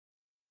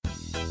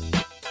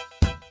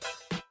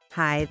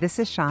Hi, this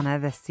is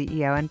Shauna, the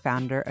CEO and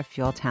founder of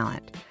Fuel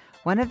Talent.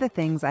 One of the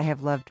things I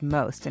have loved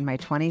most in my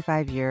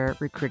 25-year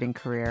recruiting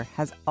career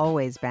has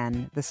always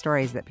been the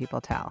stories that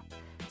people tell.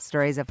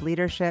 Stories of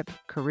leadership,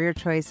 career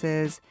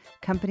choices,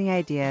 company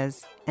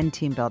ideas, and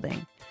team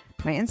building.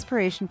 My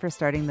inspiration for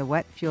starting the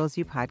What Fuels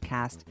You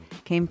podcast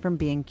came from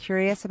being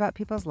curious about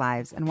people's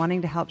lives and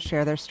wanting to help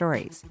share their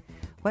stories.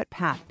 What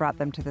path brought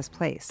them to this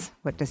place?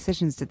 What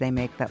decisions did they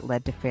make that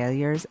led to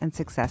failures and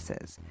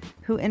successes?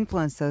 Who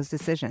influenced those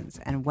decisions,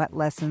 and what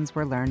lessons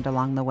were learned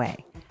along the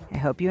way? I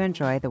hope you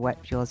enjoy the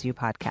What Fuels You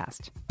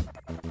podcast.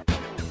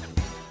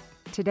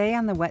 Today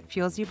on the What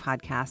Fuels You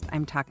podcast,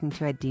 I'm talking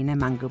to Adina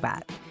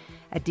Mangubat.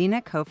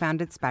 Adina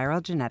co-founded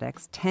Spiral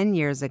Genetics 10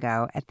 years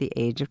ago at the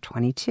age of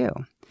 22.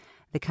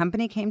 The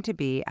company came to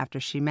be after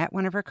she met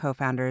one of her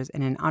co-founders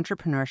in an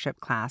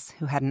entrepreneurship class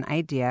who had an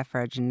idea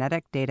for a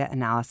genetic data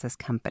analysis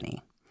company.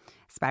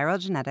 Spiral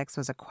Genetics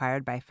was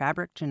acquired by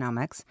Fabric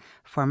Genomics,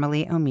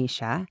 formerly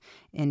Omisha,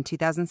 in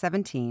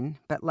 2017,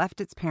 but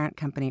left its parent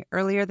company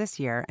earlier this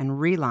year and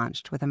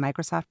relaunched with a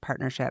Microsoft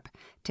partnership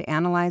to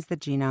analyze the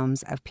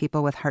genomes of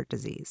people with heart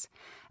disease.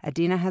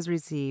 Adina has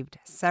received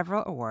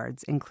several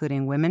awards,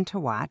 including Women to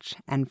Watch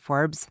and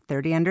Forbes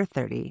 30 Under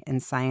 30 in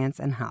Science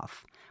and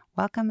Health.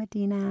 Welcome,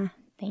 Adina.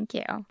 Thank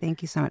you.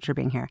 Thank you so much for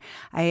being here.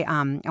 I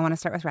want to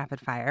start with rapid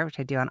fire,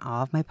 which I do on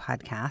all of my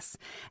podcasts,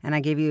 and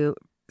I gave you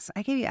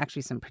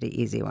actually some pretty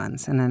easy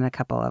ones, and then a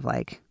couple of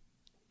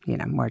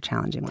more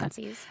challenging ones.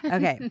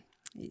 Okay.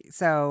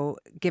 So,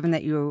 given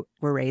that you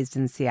were raised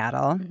in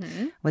Seattle,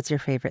 what's your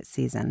favorite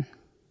season?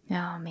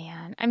 Oh,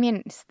 man. I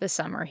mean, the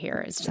summer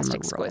here is just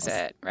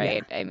exquisite,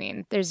 right? Yeah. I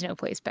mean, there's no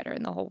place better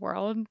in the whole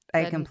world.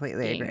 I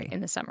completely agree.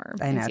 In the summer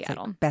I know, in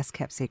Seattle. It's like best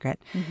kept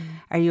secret. Mm-hmm.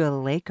 Are you a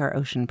lake or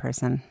ocean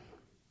person?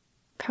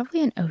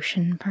 Probably an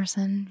ocean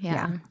person,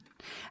 yeah.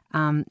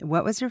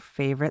 What was your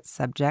favorite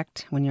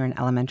subject when you were in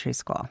elementary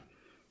school?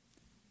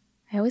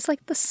 I always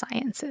liked the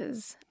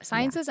sciences.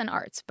 Sciences and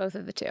arts, both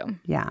of the two.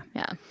 Yeah.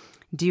 Yeah.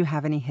 Do you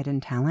have any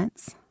hidden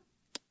talents?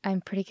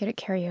 I'm pretty good at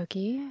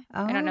karaoke.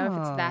 Oh. I don't know if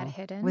it's that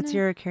hidden. What's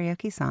your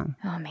karaoke song?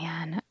 Oh,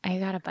 man. I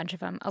got a bunch of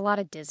them. A lot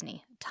of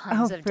Disney.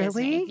 Tons of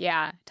Disney. Really?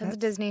 Yeah. Tons of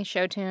Disney,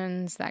 show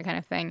tunes, that kind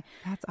of thing.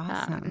 That's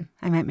awesome.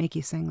 I might make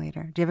you sing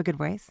later. Do you have a good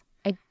voice?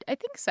 I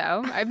think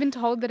so. I've been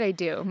told that I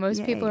do.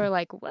 Most people are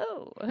like,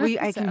 whoa. Well,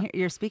 I can hear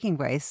your speaking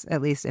voice,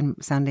 at least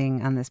in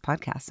sounding on this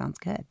podcast, sounds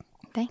good.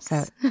 Thanks.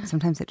 So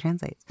sometimes it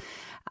translates.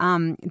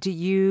 Do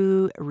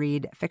you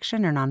read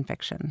fiction or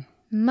nonfiction?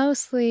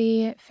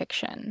 Mostly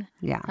fiction.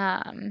 Yeah.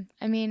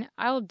 I mean,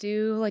 I'll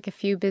do like a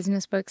few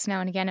business books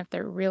now and again if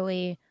they're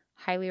really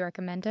highly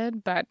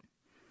recommended, but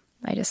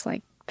I just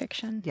like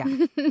fiction.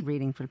 Yeah.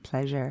 Reading for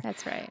pleasure.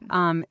 That's right.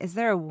 Is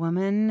there a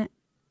woman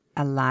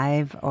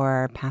alive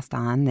or passed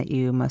on that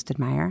you most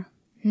admire?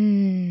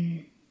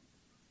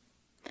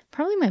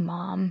 Probably my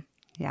mom.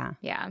 Yeah.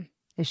 Yeah.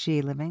 Is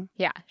she living?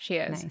 Yeah, she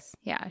is. Nice.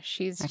 Yeah,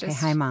 she's okay, just...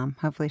 hi, Mom.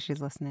 Hopefully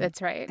she's listening.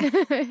 That's right.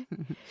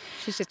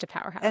 She's just a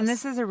powerhouse. And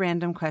this is a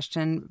random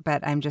question,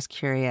 but I'm just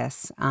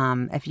curious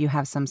if you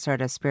have some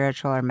sort of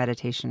spiritual or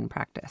meditation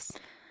practice.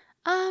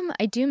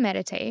 I do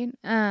meditate.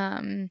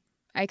 I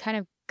kind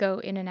of go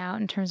in and out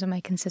in terms of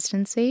my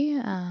consistency,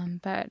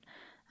 but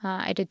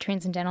I did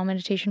transcendental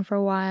meditation for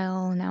a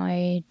while. Now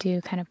I do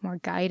kind of more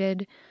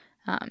guided,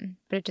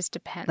 but it just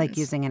depends. Like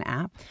using an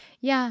app?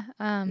 Yeah.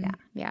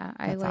 Yeah.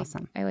 That's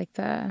awesome. I like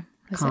the...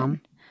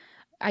 Calm?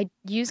 I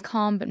use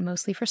Calm, but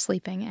mostly for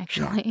sleeping,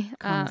 actually.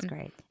 Yeah, Calm's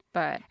great.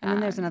 But and then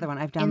there's another one.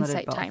 I've downloaded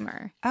Insight both.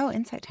 Timer. Oh,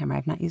 Insight Timer.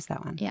 I've not used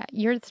that one. Yeah,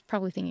 you're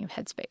probably thinking of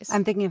Headspace.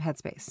 I'm thinking of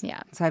Headspace.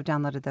 Yeah. So I've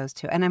downloaded those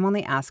too. And I'm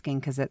only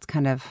asking because it's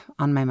kind of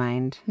on my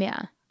mind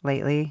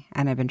lately,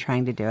 and I've been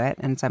trying to do it.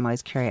 And so I'm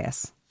always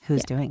curious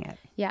who's doing it.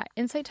 Yeah,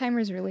 Insight Timer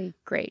is really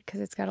great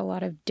because it's got a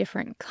lot of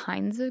different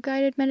kinds of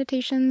guided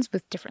meditations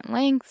with different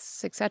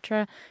lengths,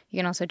 etc. You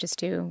can also just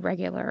do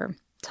regular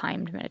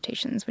timed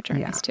meditations, which are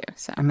nice too.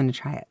 So I'm going to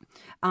try it.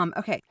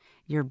 Okay.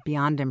 You're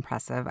beyond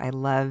impressive. I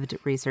loved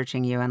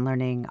researching you and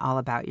learning all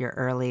about your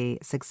early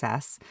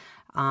success.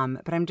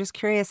 But I'm just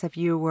curious if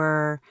you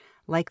were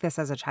like this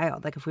as a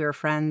child. Like if we were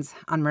friends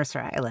on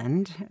Mercer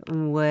Island,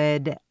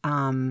 would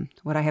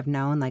I have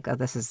known like, oh,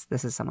 this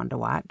is someone to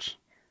watch?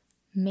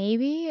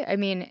 Maybe. I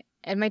mean,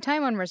 at my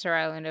time on Mercer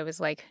Island, I was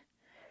like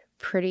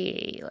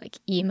pretty like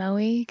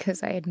emo-y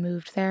because I had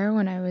moved there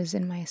when I was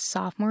in my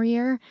sophomore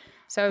year.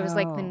 So I was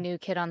like the new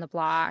kid on the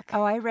block.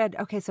 Oh, I read,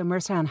 okay, so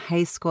Mercer Island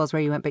High School is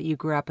where you went, but you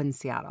grew up in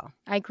Seattle.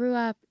 I grew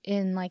up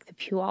in like the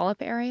Puyallup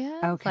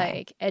area,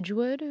 like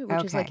Edgewood,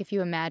 which is like if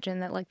you imagine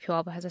that like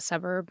Puyallup has a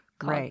suburb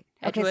called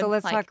Edgewood. Okay, so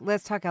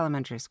let's talk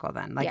elementary school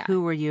then. Like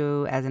who were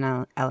you as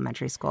an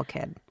elementary school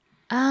kid?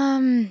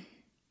 Kind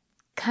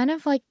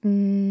of like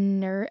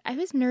I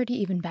was nerdy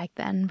even back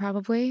then,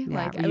 probably.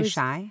 Yeah. Like were you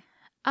shy?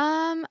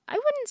 I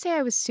wouldn't say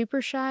I was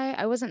super shy.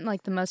 I wasn't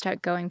like the most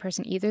outgoing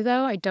person either,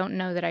 though. I don't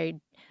know that I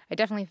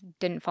definitely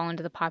didn't fall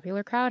into the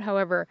popular crowd.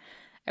 However,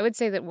 I would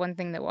say that one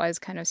thing that was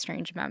kind of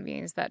strange about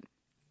me is that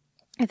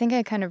I think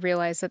I kind of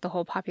realized that the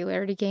whole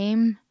popularity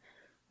game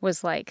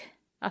was like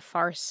a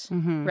farce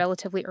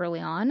relatively early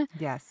on.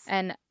 Yes.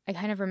 And I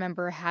kind of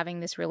remember having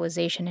this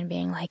realization and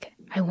being like,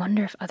 I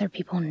wonder if other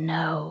people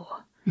know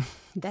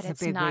that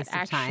it's not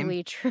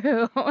actually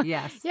true.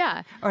 Yes.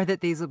 Yeah. Or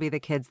that these will be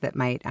the kids that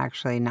might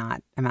actually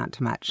not amount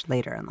to much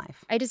later in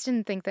life. I just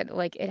didn't think that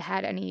like it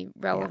had any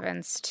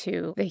relevance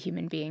to the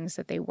human beings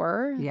that they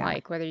were,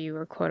 like whether you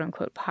were quote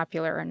unquote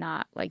popular or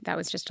not. Like that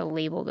was just a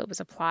label that was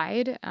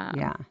applied.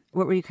 Yeah.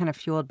 What were you kind of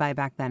fueled by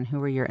back then? Who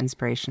were your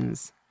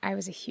inspirations? I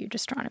was a huge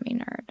astronomy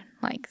nerd,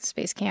 like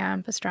space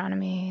camp,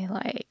 astronomy,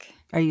 like.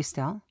 Are you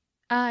still?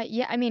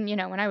 Yeah. I mean,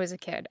 when I was a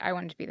kid, I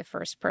wanted to be the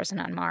first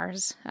person on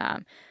Mars.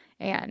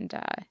 And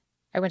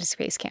I went to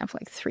space camp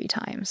like 3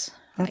 times.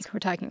 Like we're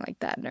talking like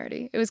that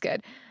nerdy. It was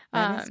good.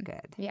 That is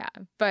good. Yeah,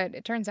 but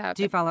it turns out.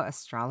 Do you follow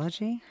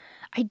astrology?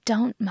 I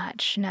don't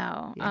much.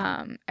 No.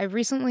 Yeah. I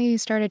recently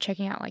started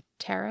checking out like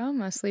tarot,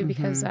 mostly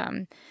because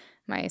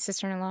my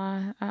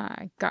sister-in-law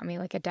got me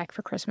like a deck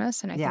for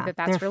Christmas, and I think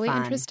that's really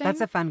fun. interesting.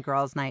 That's a fun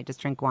girls' night. Just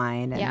drink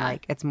wine and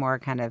like it's more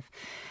kind of.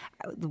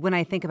 When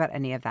I think about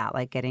any of that,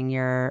 like getting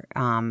your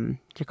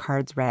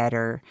cards read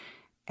or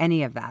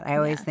any of that, I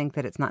always think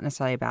that it's not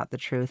necessarily about the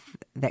truth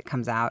that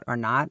comes out or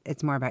not.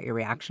 It's more about your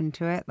reaction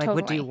to it. Like,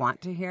 what do you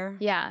want to hear?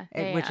 Yeah.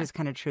 Which is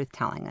kind of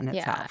truth-telling in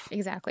itself. Yeah,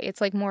 exactly. It's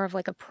like more of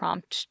like a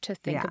prompt to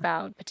think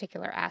about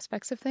particular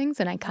aspects of things,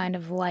 and I kind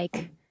of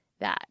like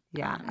that.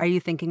 Yeah. Are you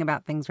thinking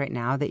about things right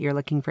now that you're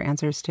looking for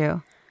answers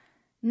to?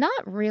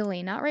 Not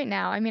really, not right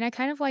now. I mean, I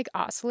kind of like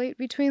oscillate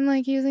between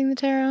like using the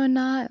tarot and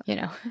not,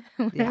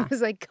 when I was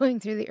like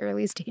going through the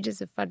early stages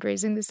of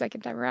fundraising the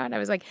second time around, I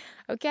was like,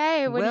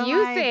 okay, what do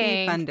you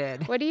think? Be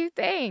funded? What do you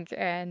think?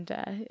 And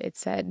it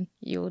said,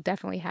 you will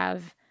definitely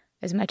have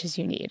as much as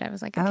you need. I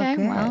was like, okay,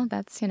 well,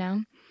 that's,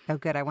 Oh,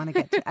 good. I want to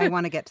get to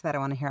that. I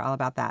want to hear all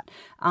about that.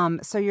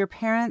 So your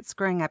parents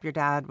growing up, your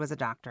dad was a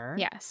doctor.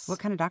 Yes. What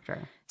kind of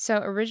doctor? So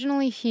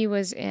originally he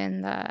was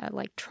in the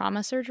like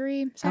trauma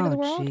surgery side of the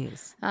world.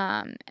 Geez.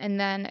 And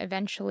then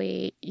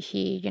eventually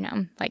he,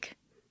 like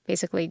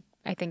basically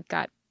I think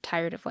got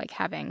tired of like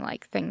having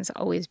like things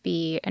always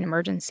be an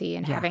emergency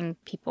and having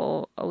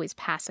people always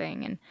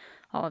passing and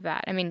all of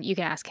that. I mean, you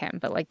can ask him,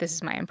 but like this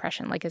is my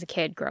impression, like as a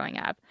kid growing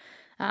up.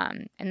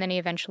 And then he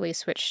eventually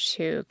switched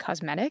to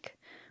cosmetic,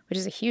 which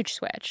is a huge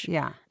switch.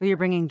 Yeah. But you're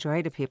bringing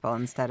joy to people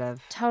instead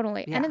of...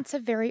 Totally. Yeah. And it's a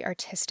very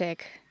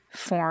artistic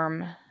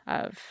form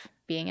of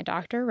being a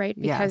doctor, right?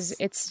 Because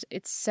it's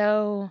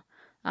so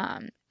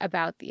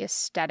about the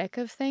aesthetic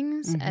of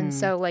things. And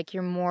so like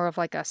you're more of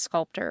like a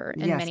sculptor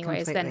in many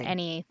ways than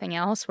anything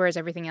else, whereas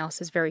everything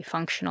else is very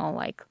functional,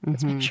 like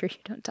let's make sure you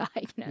don't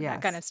die,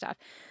 that kind of stuff.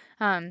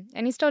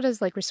 And he still does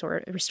like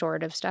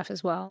restorative stuff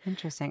as well.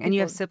 Interesting. And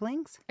you have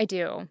siblings? I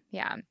do,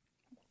 yeah.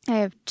 I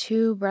have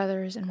 2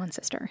 brothers and 1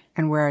 sister.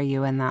 And where are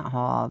you in that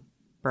whole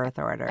birth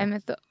order?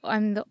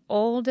 I'm the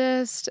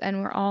oldest,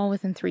 and we're all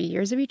within 3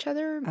 years of each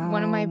other.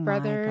 One of my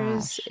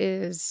brothers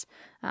is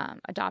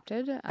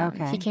adopted.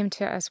 He came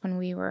to us when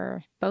we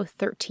were both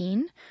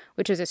 13,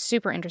 which was a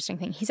super interesting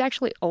thing. He's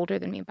actually older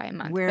than me by a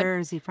month. Where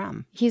is he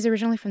from? He's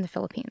originally from the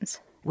Philippines.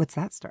 What's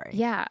that story?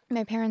 Yeah.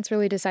 My parents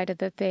really decided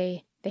that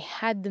they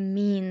had the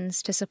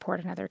means to support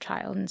another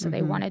child, and so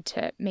they wanted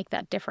to make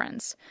that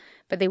difference.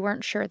 But they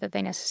weren't sure that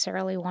they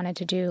necessarily wanted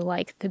to do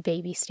like the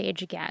baby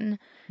stage again.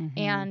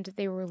 And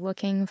they were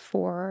looking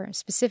for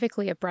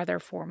specifically a brother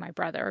for my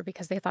brother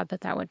because they thought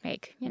that would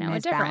make, a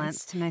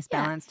difference. Nice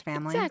balanced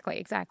family.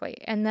 Exactly.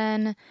 And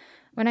then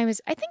when I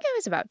think I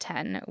was about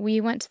 10, we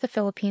went to the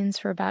Philippines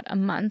for about a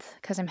month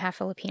because I'm half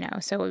Filipino.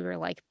 So we were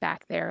like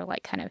back there,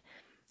 like kind of,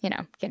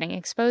 getting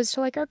exposed to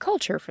like our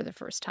culture for the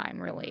first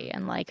time, really,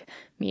 and like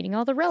meeting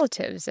all the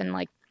relatives. And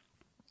like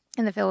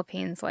in the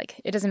Philippines,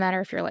 like it doesn't matter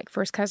if you're like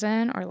first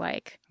cousin or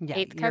like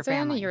eighth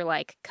cousin, you're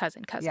like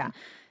cousin. Yeah.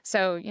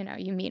 So,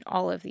 you meet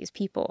all of these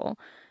people.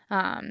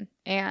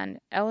 And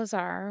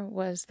Elazar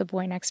was the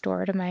boy next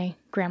door to my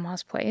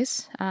grandma's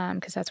place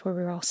because that's where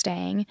we were all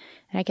staying.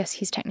 And I guess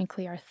he's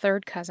technically our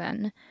 3rd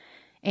cousin.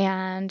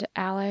 And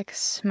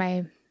Alex,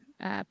 my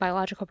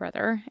biological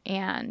brother,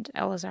 and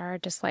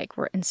Elazar just like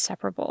were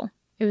inseparable.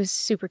 It was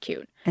super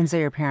cute. And so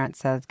your parents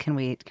said, "Can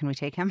we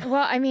take him?"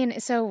 Well, I mean,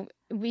 so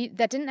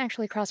that didn't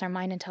actually cross our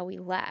mind until we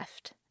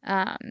left.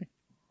 And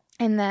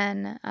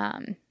then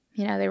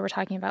they were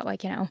talking about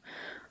like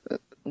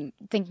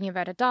thinking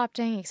about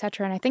adopting,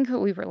 etc. And I think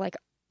we were like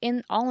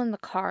all in the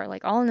car,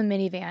 like all in the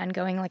minivan,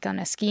 going like on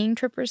a skiing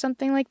trip or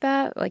something like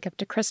that, like up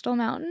to Crystal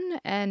Mountain.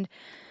 And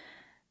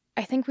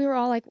I think we were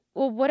all like,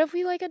 well, what if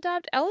we like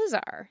adopt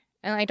Elazar?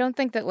 And I don't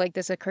think that like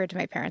this occurred to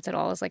my parents at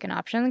all as like an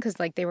option because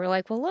like they were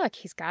like, well, look,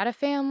 he's got a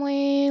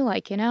family,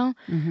 like,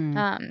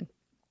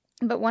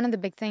 But one of the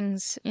big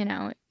things,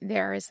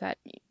 there is that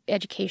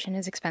education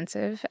is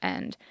expensive,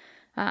 and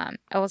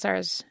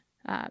Elazar's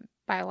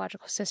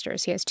biological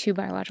sisters, he has 2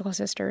 biological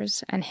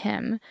sisters and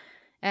him,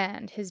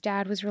 and his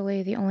dad was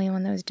really the only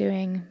one that was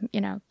doing,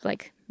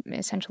 like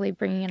essentially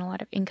bringing in a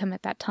lot of income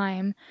at that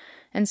time.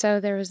 And so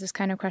there was this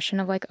kind of question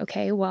of like,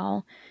 okay,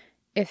 well,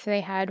 if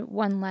they had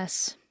one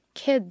less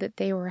kid that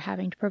they were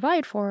having to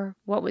provide for,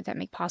 what would that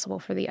make possible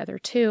for the other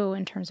two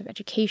in terms of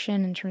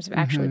education, in terms of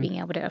actually being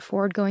able to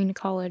afford going to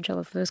college, all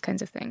of those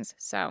kinds of things.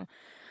 So,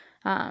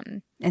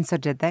 and so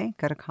did they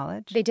go to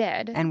college? They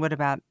did. And what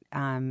about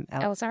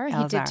Elazar?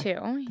 He did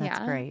too. That's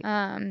great.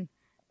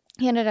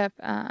 He ended up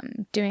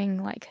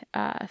doing like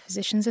a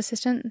physician's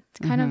assistant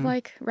kind of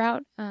like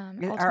route.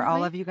 Are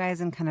all of you guys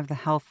in kind of the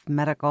health,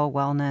 medical,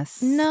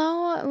 wellness?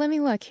 No, let me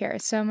look here.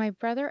 So my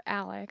brother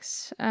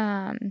Alex,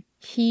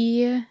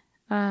 he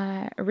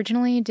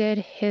originally did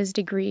his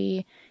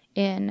degree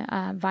in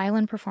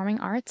violin performing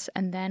arts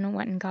and then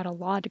went and got a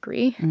law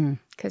degree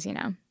because,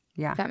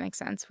 yeah, that makes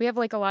sense. We have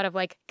like a lot of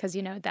like, because,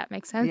 that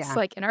makes sense,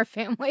 like in our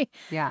family.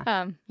 Yeah.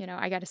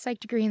 I got a psych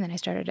degree and then I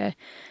started a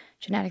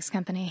genetics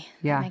company.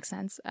 Yeah. That makes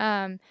sense.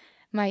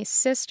 My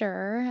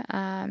sister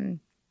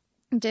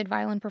did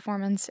violin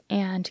performance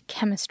and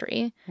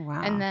chemistry.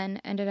 Wow. And then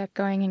ended up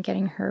going and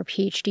getting her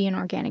PhD in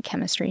organic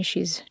chemistry.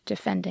 She's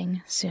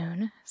defending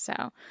soon.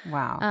 So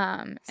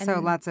wow. So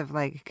lots of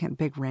like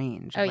big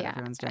range of what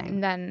everyone's doing.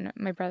 And then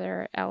my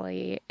brother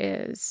Ellie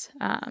is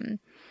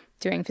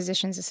doing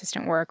physician's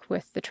assistant work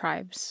with the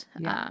tribes.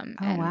 And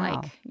wow.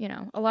 like,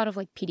 a lot of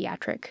like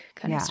pediatric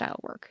kind of style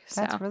work.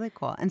 That's really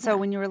cool. And so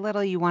when you were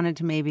little, you wanted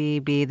to maybe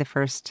be the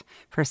first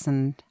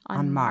person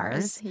on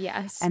Mars.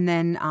 Yes. And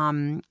then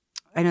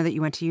I know that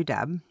you went to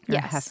UW. You're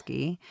a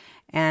Husky.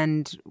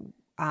 And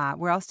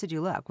where else did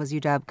you look? Was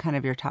UW kind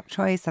of your top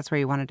choice? That's where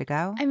you wanted to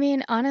go? I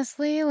mean,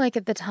 honestly, like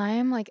at the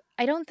time, like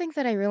I don't think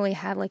that I really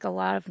had like a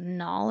lot of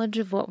knowledge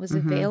of what was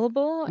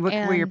available.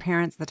 Were your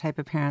parents the type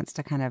of parents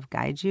to kind of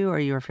guide you, or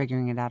you were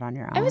figuring it out on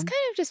your own? I was kind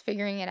of just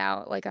figuring it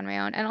out like on my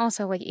own. And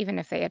also like even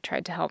if they had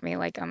tried to help me,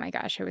 like, oh my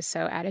gosh, I was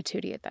so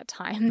attitudey at that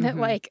time that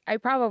like I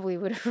probably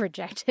would have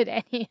rejected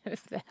any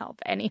of the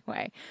help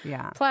anyway.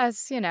 Yeah.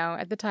 Plus,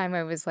 at the time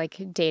I was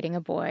like dating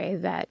a boy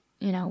that,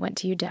 went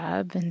to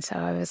UW. And so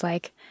I was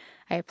like,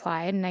 I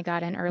applied and I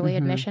got an early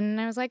admission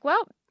and I was like,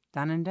 well,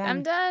 done and done.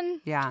 I'm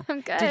done. Yeah.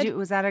 I'm good.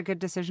 Was that a good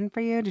decision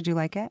for you? Did you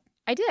like it?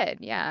 I did.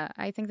 Yeah.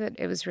 I think that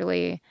it was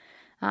really,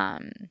 I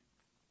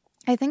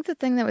think the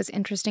thing that was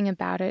interesting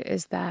about it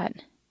is that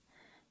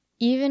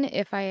even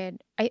if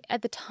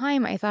at the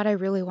time, I thought I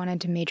really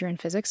wanted to major in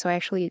physics. So I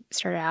actually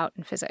started out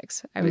in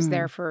physics. I was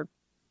there for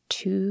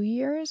 2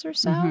 years or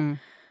so.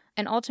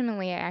 And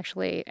ultimately, I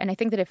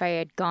think that if I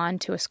had gone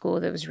to a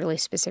school that was really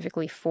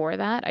specifically for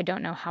that, I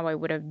don't know how I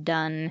would have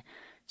done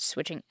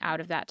switching out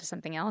of that to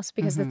something else.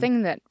 Because the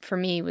thing that for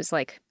me was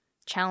like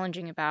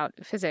challenging about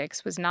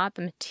physics was not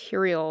the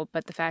material,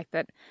 but the fact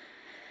that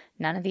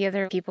none of the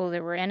other people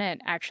that were in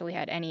it actually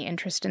had any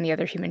interest in the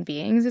other human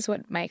beings is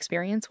what my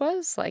experience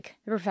was. Like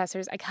the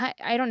professors,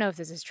 I don't know if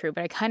this is true,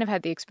 but I kind of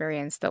had the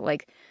experience that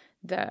like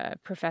the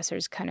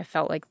professors kind of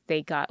felt like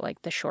they got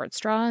like the short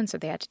straw, and so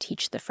they had to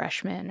teach the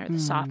freshmen or the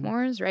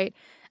sophomores, right?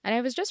 And I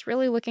was just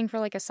really looking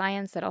for like a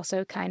science that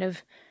also kind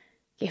of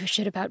gave a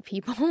shit about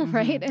people,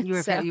 right? And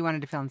you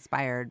wanted to feel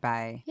inspired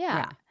by,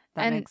 that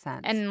makes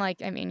sense. And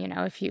like, I mean,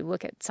 if you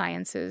look at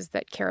sciences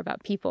that care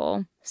about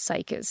people,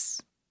 psych is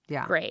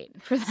great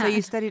for that. So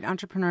you studied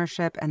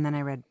entrepreneurship, and then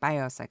I read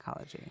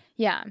biopsychology.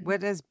 Yeah.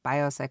 What is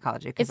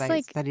biopsychology? Because I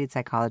studied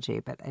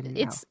psychology, but I didn't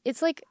know.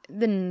 It's like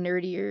the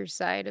nerdier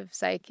side of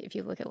psych. If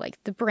you look at like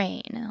the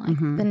brain and like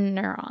the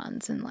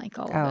neurons and like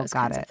all of those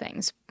kinds of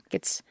things,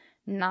 it's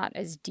not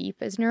as deep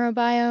as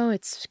neurobio.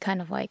 It's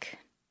kind of like,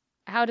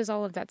 how does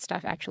all of that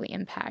stuff actually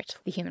impact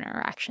the human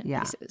interaction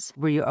pieces?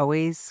 Were you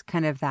always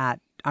kind of that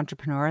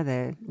entrepreneur,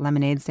 the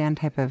lemonade stand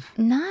type of?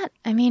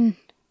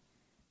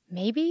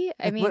 Maybe.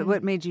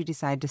 What made you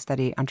decide to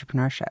study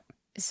entrepreneurship?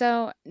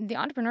 So the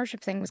entrepreneurship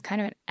thing was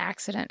kind of an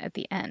accident at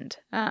the end.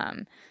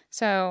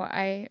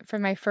 For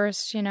my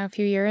first,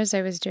 few years,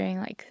 I was doing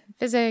like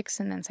physics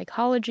and then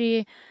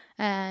psychology.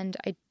 And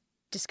I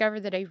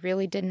discovered that I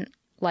really didn't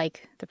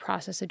like the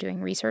process of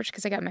doing research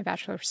because I got my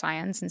Bachelor of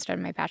Science instead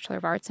of my Bachelor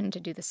of Arts. And to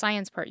do the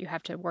science part, you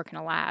have to work in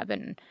a lab.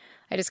 And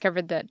I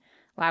discovered that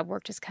lab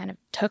work just kind of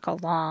took a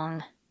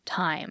long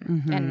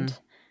time. And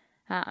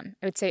I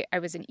would say I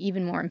was an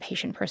even more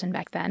impatient person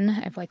back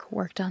then. I've like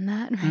worked on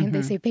that, right?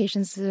 They say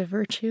patience is a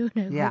virtue,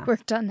 and I've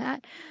worked on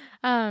that.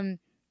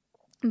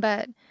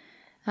 But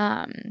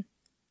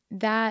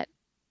that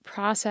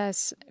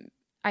process,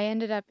 I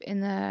ended up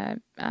in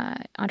the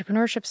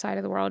entrepreneurship side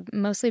of the world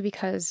mostly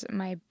because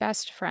my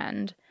best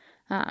friend,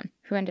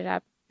 who ended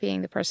up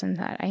being the person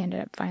that I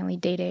ended up finally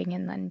dating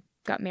and then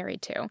got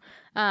married to,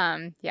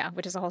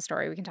 which is a whole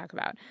story we can talk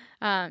about.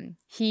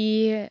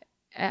 He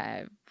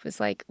was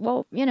like,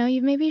 well,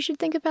 maybe you should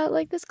think about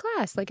like this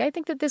class. Like, I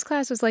think that this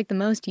class was like the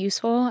most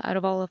useful out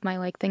of all of my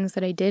like things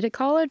that I did at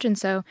college. And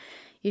so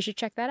you should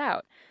check that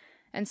out.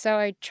 And so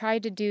I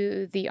tried to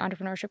do the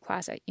entrepreneurship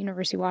class at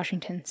University of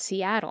Washington,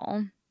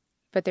 Seattle.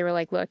 But they were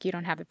like, look, you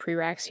don't have the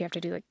prereqs. You have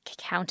to do like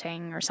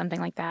accounting or something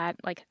like that,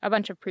 like a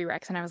bunch of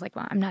prereqs. And I was like,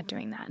 well, I'm not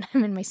doing that.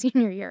 I'm in my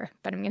senior year,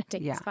 but I'm going to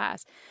take this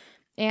class.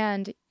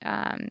 And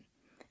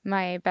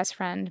my best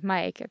friend,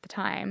 Mike, at the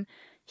time,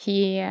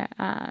 he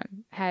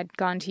had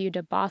gone to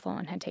UW Bothell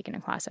and had taken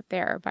a class up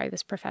there by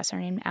this professor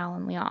named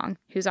Alan Leong,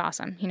 who's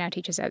awesome. He now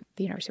teaches at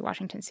the University of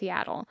Washington,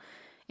 Seattle.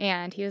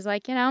 And he was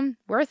like,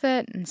 worth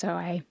it. And so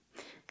I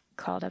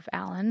called up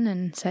Alan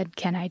and said,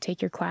 can I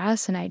take your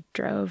class? And I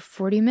drove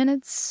 40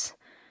 minutes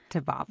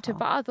to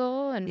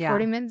Bothell and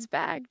 40 minutes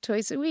back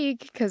twice a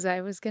week because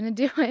I was going to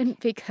do it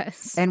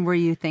because... And were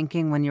you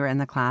thinking when you were in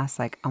the class,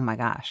 like, oh my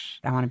gosh,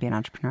 I want to be an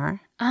entrepreneur?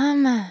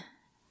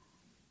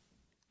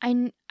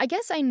 I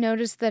guess I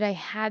noticed that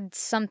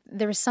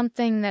there was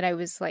something that I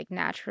was like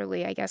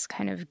naturally, I guess,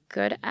 kind of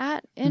good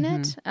at in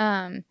it.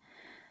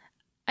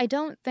 I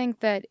don't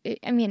think that,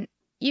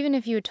 even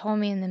if you had told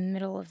me in the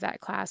middle of that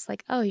class,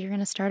 like, oh, you're going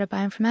to start a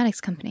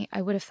bioinformatics company,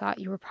 I would have thought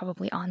you were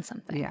probably on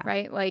something,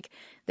 right? Like,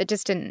 that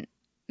just didn't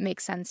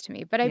make sense to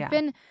me. But I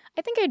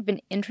think I'd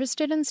been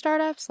interested in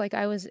startups. Like,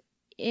 I was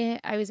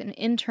an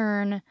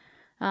intern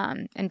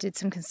and did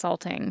some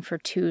consulting for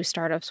 2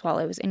 startups while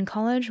I was in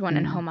college, one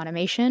in home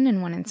automation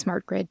and one in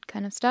smart grid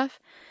kind of stuff.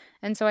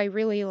 And so I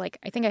really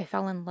I think I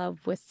fell in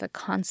love with the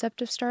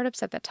concept of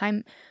startups at that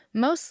time,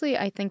 mostly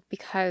I think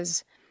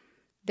because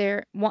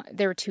there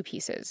were 2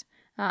 pieces.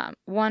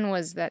 One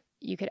was that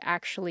you could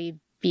actually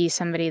be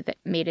somebody that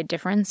made a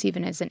difference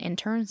even as an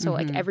intern. So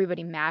like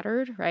everybody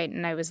mattered, right?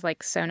 And I was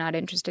like so not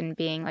interested in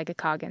being like a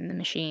cog in the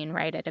machine,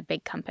 right, at a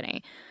big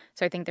company.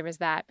 So I think there was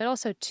that. But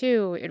also,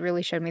 too, it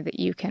really showed me that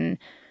you can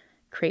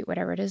create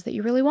whatever it is that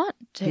you really want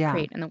to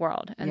create in the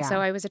world. And so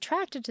I was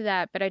attracted to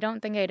that, but I don't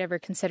think I'd ever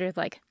considered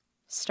like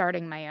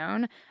starting my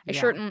own. I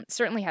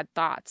certainly had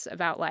thoughts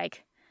about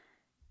like,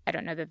 I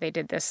don't know that they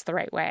did this the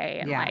right way.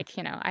 And like,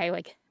 I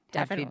like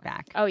definitely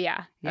feedback. Oh,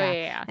 yeah.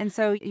 And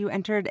so you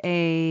entered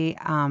a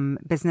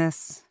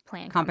business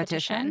plan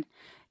competition.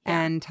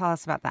 And tell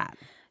us about that.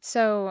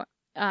 So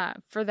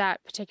for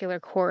that particular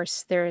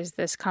course, there is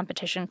this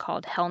competition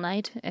called Hell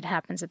Night. It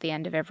happens at the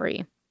end of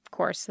every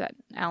course that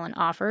Alan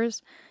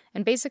offers.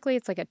 And basically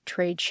it's like a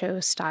trade show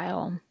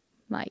style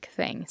like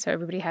thing. So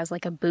everybody has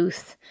like a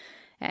booth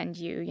and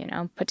you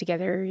put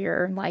together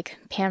your like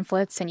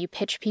pamphlets and you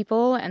pitch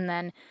people, and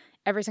then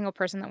every single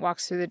person that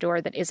walks through the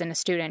door that isn't a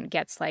student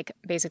gets like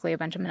basically a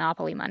bunch of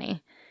Monopoly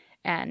money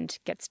and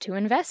gets to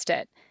invest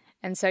it.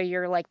 And so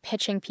you're like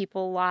pitching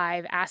people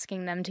live,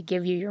 asking them to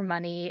give you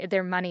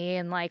their money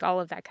and like all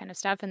of that kind of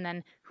stuff. And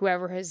then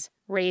whoever has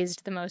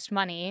raised the most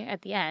money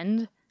at the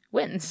end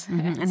wins.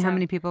 And how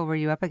many people were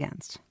you up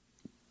against?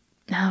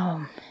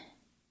 Oh. I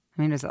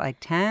mean, was it like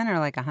 10 or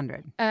like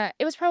 100?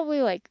 It was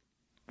probably like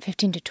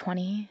 15 to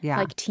 20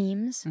 like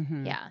teams.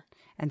 Yeah.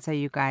 And so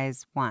you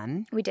guys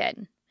won. We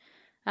did.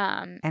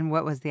 And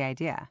what was the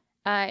idea?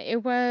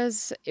 It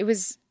was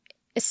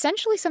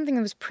essentially something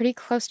that was pretty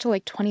close to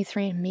like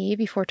 23andMe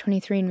before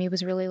 23andMe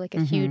was really like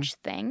a huge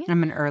thing.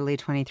 I'm an early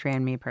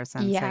 23andMe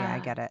person, so yeah, I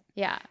get it.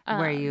 Yeah.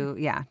 Where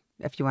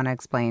if you want to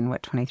explain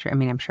what 23, I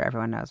mean, I'm sure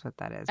everyone knows what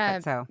that is.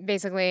 But so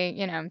basically,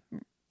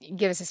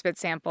 give us a spit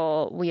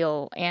sample,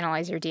 we'll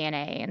analyze your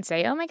DNA and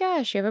say, oh my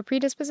gosh, you have a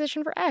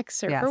predisposition for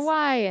X or for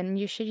Y, and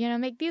you should,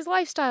 make these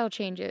lifestyle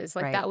changes.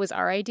 Like that was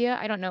our idea.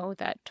 I don't know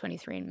that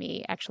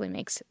 23andMe actually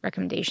makes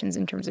recommendations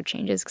in terms of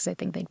changes because I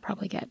think they'd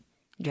probably get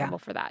in trouble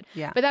for that.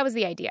 Yeah. But that was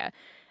the idea.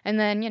 And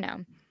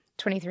then,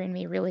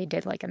 23andMe really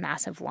did like a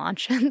massive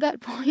launch at that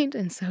point.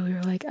 And so we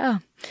were like, oh,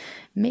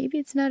 maybe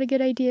it's not a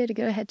good idea to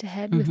go head to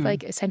head with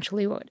like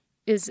essentially what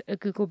is a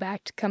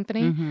Google-backed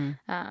company.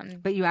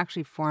 But you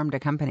actually formed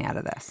a company out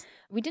of this.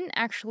 We didn't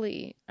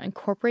actually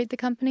incorporate the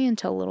company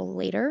until a little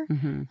later.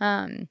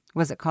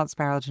 Was it called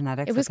Spiral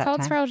Genetics? It was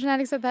called Spiral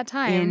Genetics at that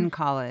time. In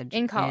college.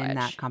 In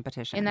that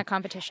competition. In that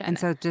competition. And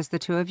so just the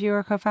 2 of you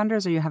are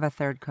co-founders, or you have a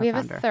third co-founder?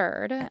 We have a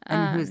third.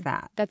 And who's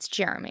that? That's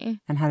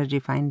Jeremy. And how did you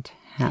find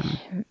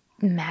him?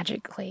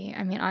 Magically.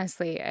 I mean,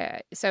 honestly,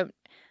 so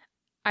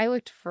I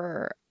looked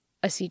for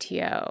a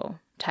CTO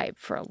type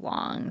for a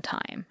long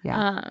time.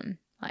 Yeah.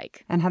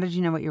 And how did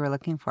you know what you were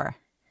looking for?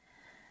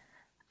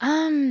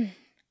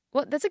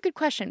 Well, that's a good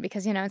question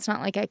because, it's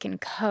not like I can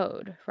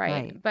code,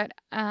 right? But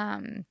I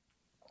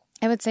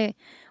would say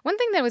one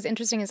thing that was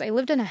interesting is I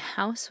lived in a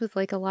house with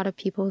like a lot of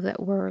people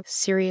that were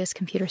serious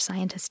computer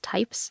scientist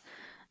types.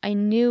 I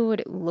knew what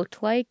it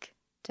looked like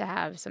to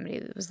have somebody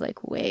that was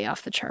like way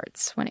off the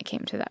charts when it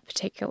came to that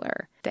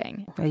particular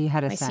thing. Well, you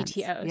had a My sense.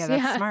 CTOs. Yeah,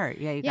 that's smart.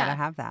 Yeah, you got to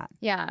have that.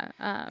 Yeah.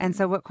 And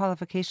so what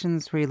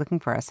qualifications were you looking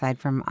for aside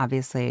from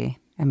obviously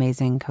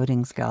amazing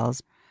coding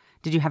skills?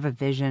 Did you have a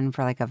vision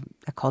for like a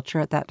culture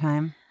at that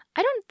time?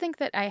 I don't think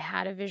that I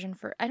had a vision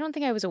I don't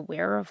think I was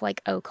aware of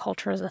like,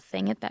 culture is a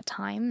thing at that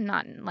time,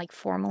 not like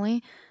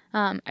formally.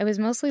 I was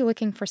mostly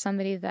looking for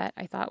somebody that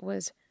I thought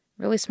was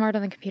really smart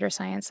on the computer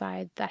science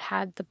side, that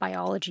had the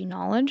biology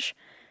knowledge,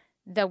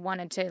 that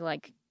wanted to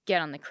like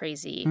get on the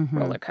crazy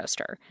roller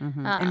coaster.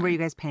 And were you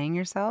guys paying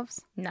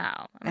yourselves? No.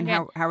 And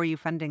how were you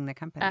funding the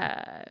company?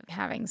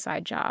 Having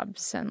side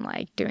jobs and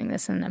like doing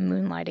this in a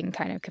moonlighting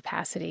kind of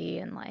capacity.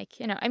 And like,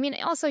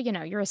 also,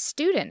 you're a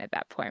student at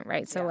that point,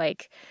 right? So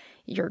like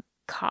you're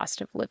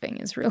cost of living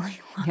is really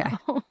low. Yeah.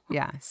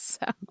 Yeah.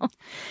 So,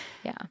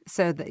 yeah.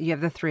 So you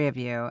have the three of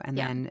you, and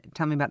then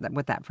tell me about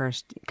what that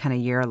first kind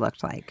of year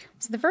looked like.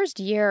 So the first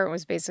year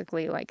was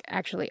basically like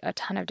actually a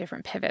ton of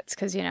different pivots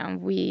because, you know,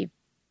 we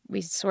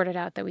sorted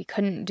out that we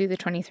couldn't do the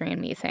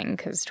 23andMe thing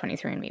because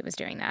 23andMe was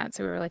doing that.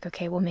 So we were like,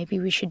 okay, well, maybe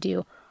we should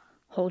do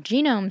whole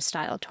genome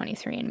style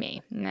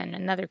 23andMe. And then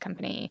another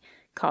company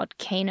called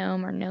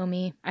Kanome or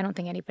Nomi, I don't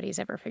think anybody's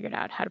ever figured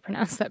out how to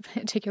pronounce that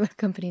particular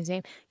company's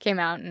name, came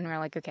out, and we're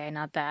like, okay,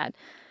 not that.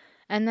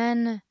 And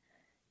then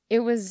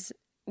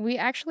we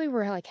actually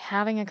were like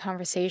having a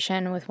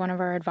conversation with one of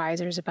our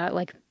advisors about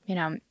like, you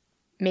know,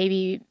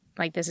 maybe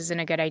like this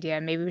isn't a good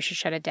idea. Maybe we should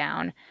shut it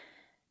down.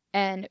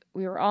 And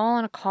we were all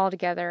on a call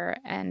together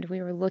and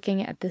we were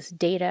looking at this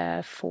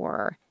data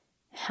for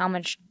how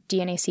much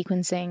DNA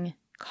sequencing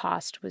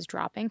cost was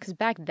dropping. Because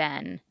back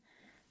then,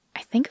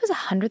 I think it was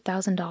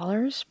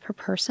 $100,000 per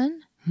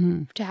person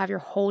to have your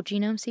whole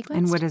genome sequenced.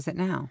 And what is it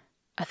now?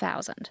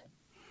 $1,000.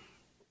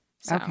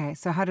 Okay,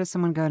 so how does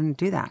someone go and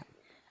do that?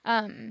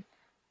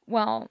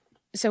 Well,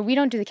 so we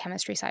don't do the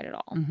chemistry side at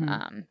all.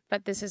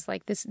 But this is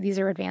like these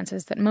are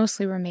advances that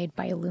mostly were made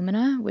by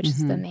Illumina, which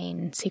is the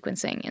main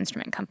sequencing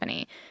instrument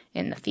company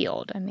in the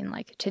field. I mean,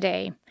 like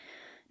today,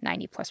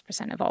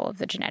 90+% of all of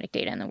the genetic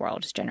data in the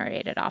world is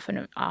generated off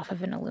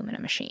of an Illumina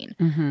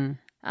machine.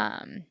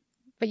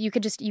 But you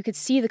could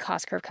see the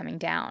cost curve coming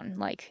down.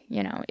 Like,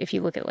 you know, if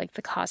you look at like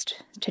the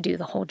cost to do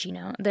the whole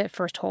genome, the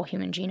first whole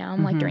human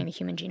genome, like during the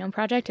Human Genome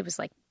Project, it was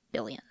like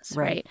billions,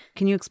 right?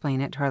 Can you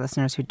explain it to our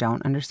listeners who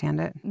don't understand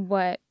it?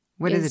 What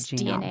is a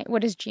genome? DNA?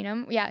 What is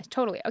genome? Yeah,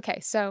 totally. Okay,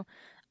 so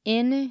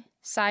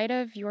inside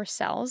of your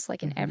cells,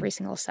 like in every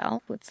single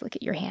cell, let's look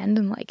at your hand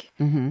and like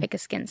pick a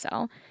skin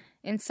cell.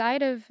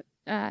 Inside of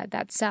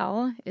that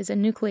cell is a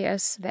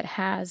nucleus that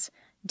has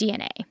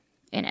DNA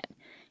in it.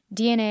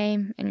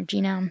 DNA and your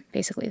genome,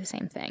 basically the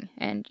same thing.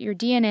 And your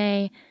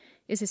DNA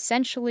is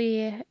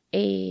essentially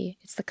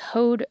it's the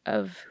code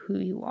of who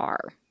you are.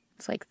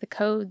 It's like the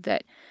code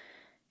that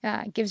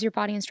gives your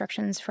body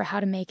instructions for how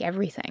to make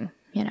everything,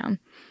 you know,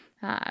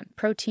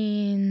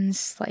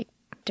 proteins, like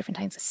different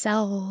kinds of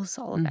cells,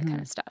 all of that kind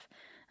of stuff.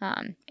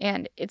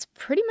 And it's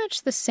pretty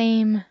much the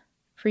same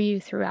for you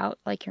throughout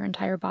like your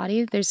entire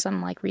body. There's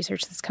some like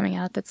research that's coming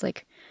out that's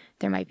like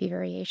there might be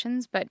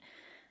variations, but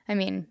I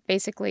mean,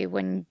 basically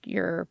when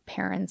your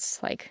parents,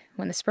 like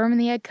when the sperm and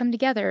the egg come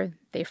together,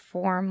 they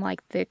form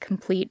like the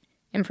complete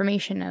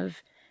information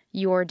of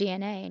your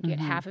DNA, and you get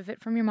half of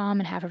it from your mom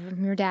and half of it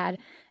from your dad.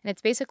 And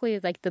it's basically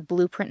like the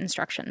blueprint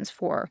instructions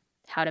for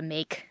how to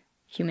make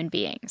human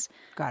beings.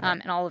 Got it.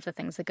 And all of the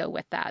things that go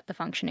with that, the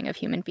functioning of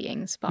human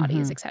beings,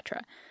 bodies,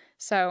 etc.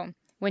 So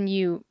when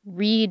you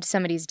read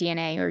somebody's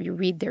DNA or you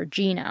read their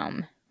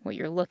genome, what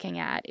you're looking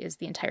at is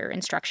the entire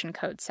instruction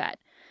code set.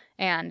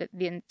 And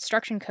the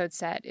instruction code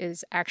set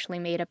is actually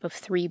made up of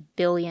 3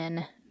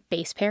 billion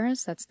base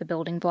pairs. That's the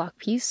building block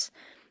piece.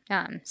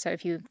 So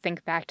if you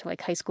think back to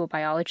like high school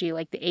biology,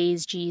 like the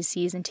A's, G's,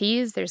 C's, and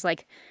T's, there's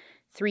like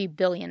 3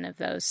 billion of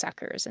those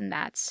suckers. And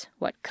that's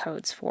what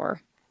codes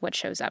for what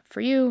shows up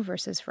for you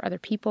versus for other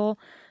people.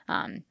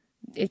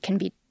 It can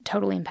be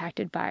totally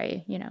impacted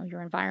by, you know,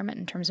 your environment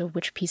in terms of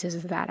which pieces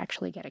of that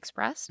actually get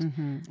expressed.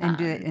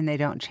 And they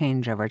don't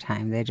change over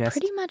time. They just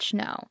pretty much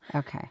no.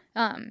 Okay.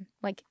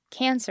 Like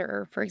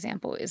cancer, for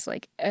example, is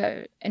like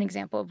an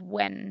example of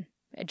when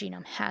a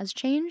genome has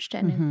changed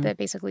and that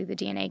basically the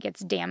DNA gets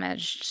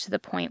damaged to the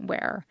point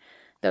where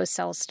those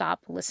cells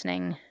stop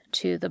listening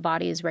to the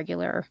body's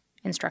regular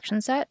instruction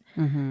set.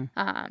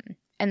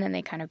 And then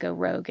they kind of go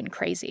rogue and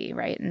crazy,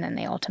 right? And then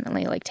they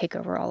ultimately like take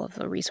over all of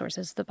the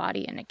resources of the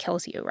body and it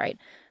kills you, right?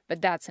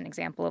 But that's an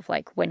example of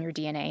like when your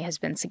DNA has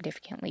been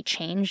significantly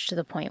changed to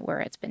the point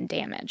where it's been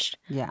damaged.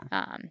 Yeah.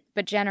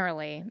 But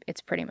generally, it's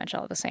pretty much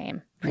all the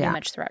same, pretty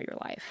much throughout your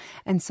life.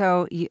 And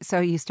so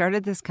you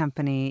started this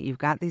company. You've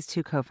got these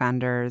 2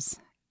 co-founders.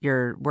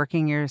 You're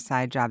working your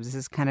side jobs. This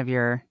is kind of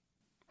your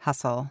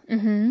hustle.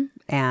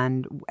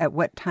 And at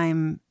what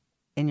time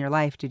in your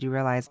life did you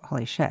realize,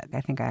 holy shit,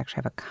 I think I actually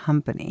have a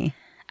company?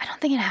 I don't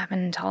think it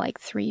happened until like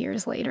 3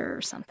 years later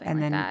or something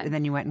like that. And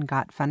then you went and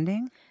got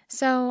funding?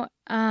 So,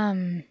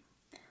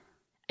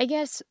 I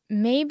guess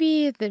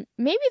maybe the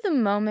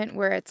moment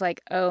where it's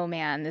like, oh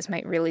man, this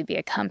might really be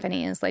a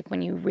company is like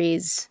when you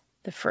raise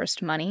the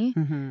first money.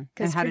 And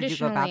how did you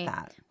go about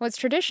that? Well,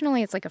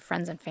 it's like a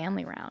friends and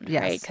family round,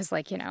 right? Because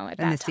like, you know, at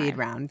that time. And the seed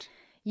round.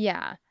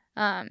 Yeah.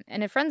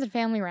 And a friends and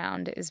family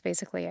round is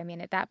basically, I mean,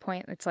 at that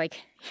point, it's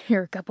like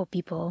you're a couple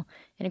people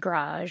in a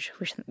garage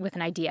with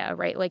an idea,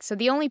 right? Like, so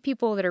the only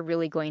people that are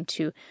really going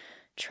to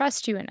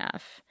trust you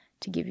enough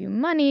to give you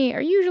money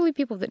are usually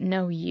people that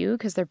know you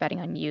because they're betting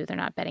on you. They're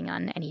not betting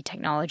on any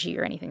technology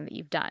or anything that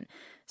you've done.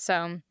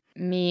 So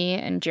me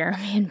and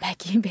Jeremy and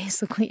Becky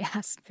basically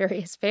asked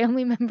various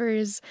family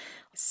members,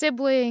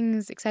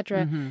 siblings,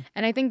 etc.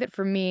 And I think that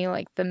for me,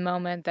 like the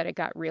moment that it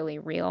got really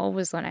real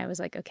was when I was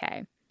like,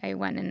 okay, I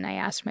went and I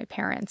asked my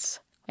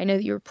parents, I know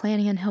that you were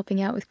planning on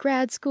helping out with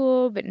grad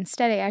school, but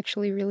instead I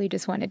actually really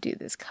just want to do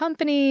this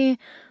company.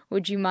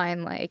 Would you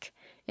mind like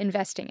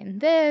investing in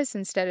this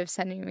instead of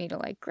sending me to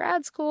like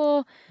grad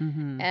school.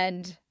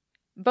 And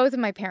both of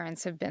my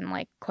parents have been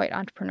like quite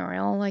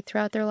entrepreneurial like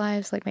throughout their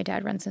lives. Like my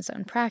dad runs his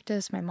own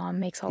practice. My mom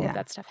makes all of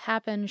that stuff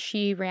happen.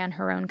 She ran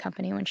her own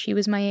company when she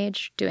was my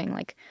age, doing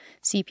like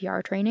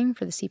CPR training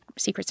for the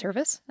Secret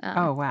Service.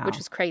 Oh, wow. Which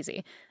was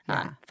crazy.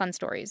 Fun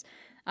stories.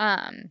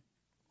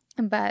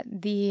 But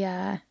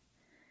the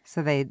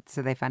So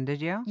they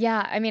funded you?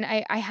 yeah, I mean,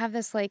 I have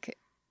this like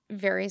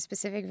very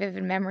specific,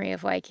 vivid memory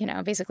of like, you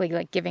know, basically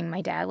like giving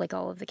my dad like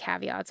all of the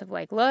caveats of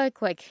like,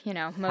 look, like, you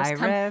know, most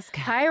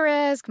high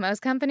risk,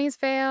 most companies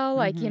fail.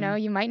 Like, you know,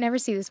 you might never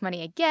see this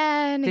money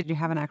again. Did you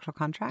have an actual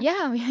contract?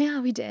 Yeah,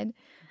 we did.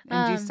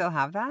 And do you still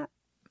have that?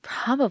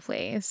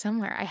 Probably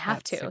somewhere. I have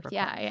That's to. super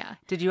Yeah, cool. yeah.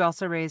 Did you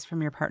also raise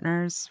from your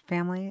partner's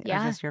family?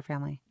 Yeah. Or just your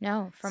family?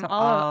 No, from So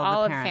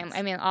all the of the family.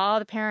 I mean, all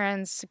the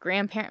parents,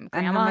 grandparents,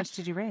 And grandma. how much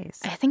did you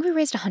raise? I think we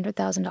raised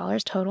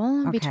 $100,000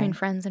 total between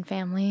friends and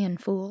family and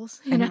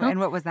fools. You know? And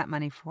what was that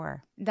money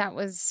for? That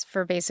was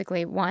for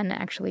basically one,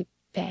 actually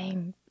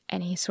paying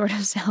any sort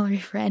of salary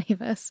for any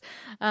of us,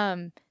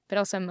 but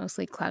also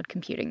mostly cloud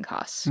computing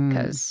costs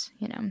because,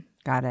 you know,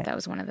 Got it. that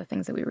was one of the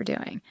things that we were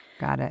doing.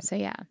 Got it. So,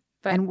 yeah.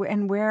 But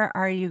And where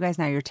are you guys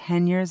now? You're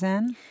 10 years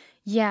in?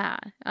 yeah.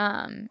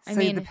 I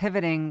mean, the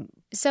pivoting.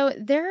 so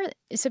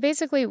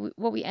basically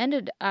what we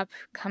ended up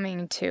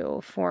coming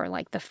to for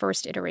like the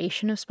first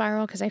iteration of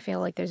Spiral, because I feel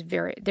like there's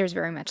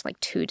very much like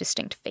two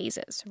distinct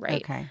phases,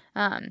 right? Okay.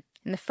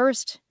 In the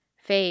first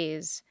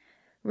phase,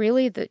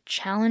 really the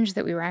challenge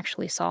that we were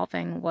actually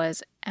solving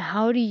was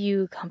how do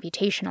you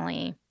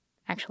computationally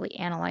actually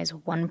analyze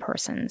one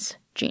person's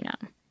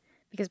genome?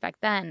 Because back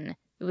then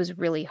it was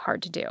really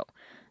hard to do.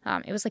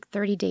 It was like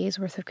 30 days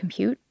worth of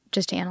compute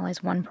just to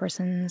analyze one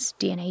person's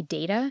DNA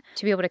data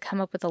to be able to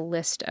come up with a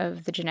list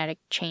of the genetic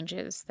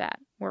changes that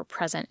were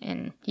present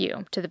in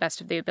you to the best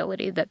of the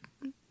ability that,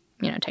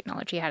 you know,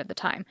 technology had at the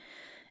time.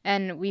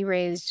 And we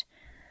raised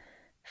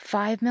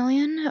 $5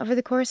 million over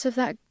the course of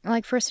that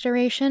like first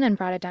iteration and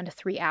brought it down to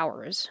 3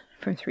 hours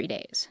from 3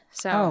 days.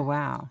 So Oh,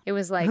 wow. it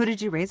was like, Who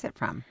did you raise it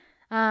from?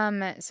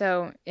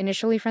 so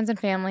initially friends and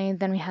family,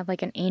 then we had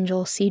like an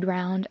angel seed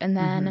round, and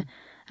then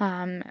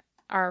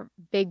our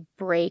big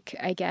break,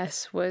 I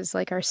guess, was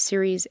like our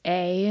Series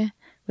A,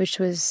 which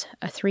was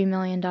a $3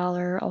 million,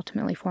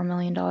 ultimately $4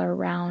 million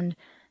round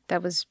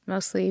that was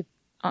mostly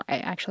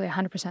actually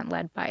 100%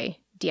 led by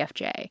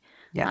DFJ,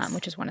 Yes.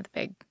 which is one of the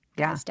big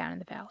guys down in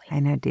the valley. I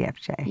know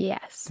DFJ.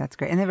 Yes. That's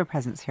great. And they have a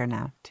presence here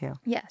now, too.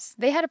 Yes.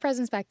 They had a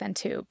presence back then,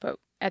 too, but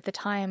at the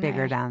time...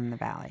 Bigger down in the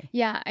valley.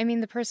 Yeah. I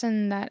mean, the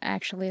person that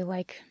actually,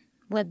 like,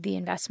 led the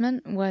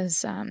investment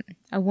was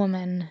a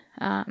woman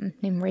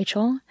named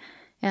Rachel.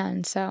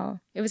 And so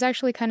it was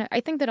actually kind of... I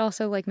think that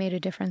also, like, made a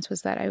difference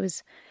was that I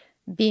was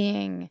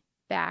being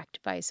backed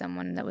by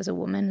someone that was a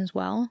woman as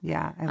well.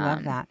 Yeah, I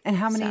love that. And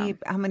how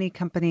many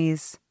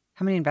companies,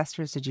 how many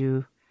investors did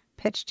you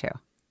pitch to?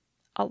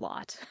 A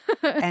lot.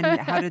 And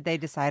how did they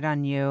decide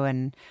on you?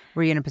 And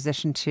were you in a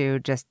position to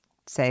just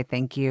say,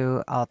 thank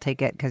you, I'll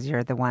take it because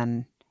you're the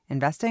one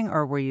investing?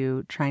 Or were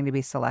you trying to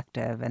be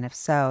selective? And if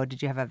so,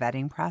 did you have a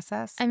vetting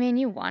process? I mean,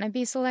 you want to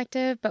be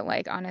selective, but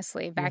like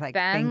honestly, back like,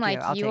 then, "Thank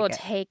like you,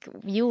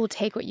 you will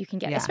take what you can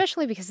get,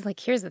 especially because like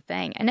here's the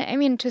thing. And I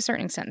mean, to a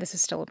certain extent, this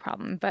is still a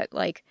problem, but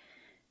like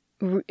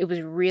it was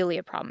really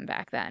a problem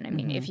back then. I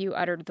mean, if you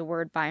uttered the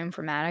word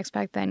bioinformatics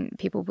back then,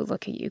 people would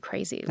look at you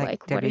crazy.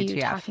 Like what are you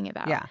talking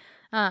about? Yeah.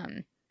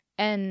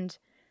 And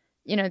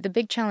you know, the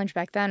big challenge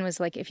back then was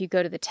like if you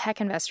go to the tech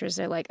investors,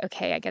 they're like,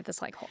 okay, I get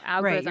this like whole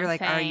algorithm Right, you're like,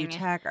 thing. are you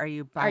tech? Are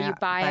you bio? Are you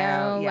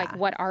bio? Yeah. Like,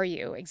 what are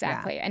you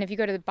exactly? And if you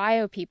go to the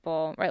bio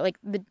people, right, like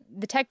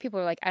the tech people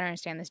are like, I don't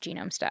understand this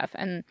genome stuff.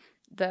 And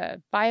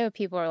the bio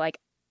people are like,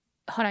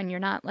 hold on, you're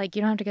not like,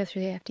 you don't have to go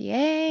through the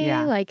FDA.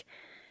 Yeah. Like,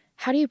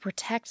 how do you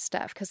protect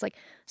stuff? Because like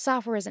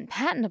software isn't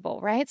patentable,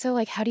 right? So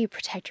like, how do you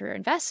protect your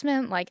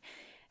investment? Like,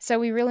 so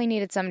we really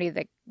needed somebody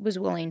that was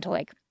willing to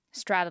like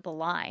straddle the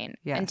line.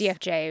 Yes. And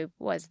DFJ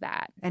was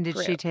that. And did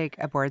she take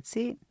a board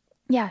seat?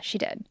 Yeah, she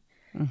did.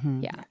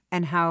 Mm-hmm. Yeah.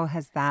 And how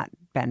has that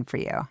been for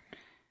you?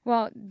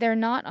 Well, they're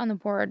not on the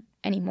board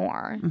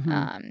anymore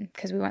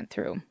because we went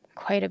through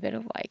quite a bit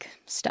of like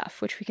stuff,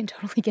 which we can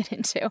totally get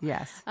into.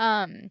 Yes.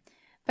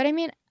 But I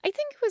mean, I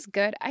think it was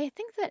good. I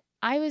think that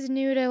I was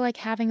new to like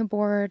having a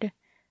board.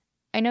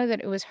 I know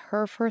that it was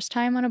her first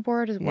time on a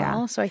board as well.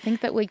 Yeah. So I think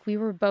that like we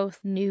were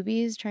both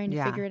newbies trying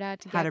to figure it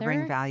out together. How to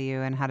bring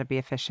value and how to be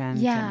efficient.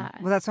 Yeah.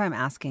 Well, that's why I'm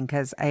asking,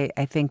 because I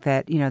think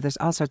that, you know, there's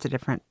all sorts of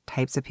different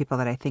types of people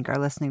that I think are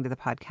listening to the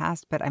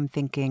podcast. But I'm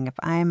thinking if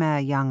I'm a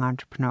young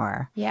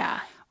entrepreneur,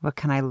 what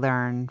can I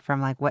learn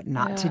from like what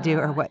not to do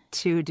or what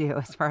to do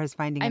as far as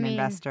finding an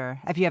investor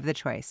if you have the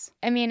choice?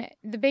 I mean,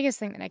 the biggest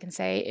thing that I can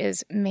say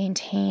is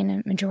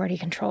maintain majority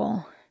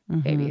control,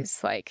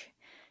 babies. Like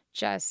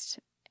just...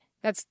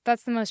 That's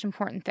the most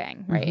important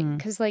thing, right?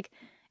 Because like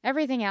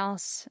everything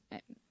else,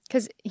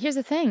 because here's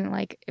the thing,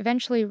 like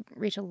eventually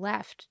Rachel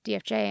left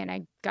DFJ and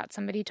I got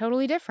somebody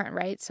totally different,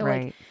 right? So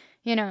like,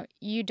 you know,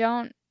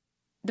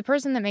 the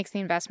person that makes the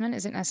investment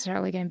isn't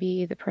necessarily going to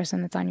be the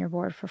person that's on your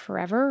board for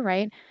forever,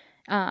 right?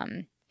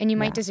 And you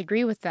might Yeah.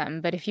 disagree with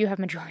them, but if you have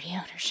majority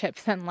ownership,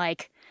 then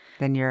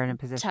Then you're in a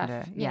position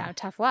tough, to,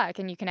 tough luck,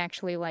 and you can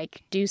actually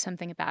do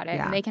something about it.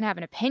 Yeah. And they can have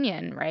an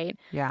opinion, right?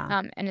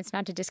 Yeah. And it's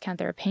not to discount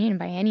their opinion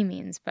by any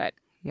means, but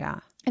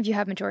Yeah. if you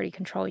have majority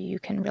control, you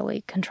can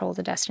really control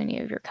the destiny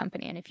of your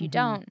company. And if you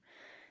don't,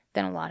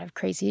 then a lot of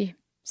crazy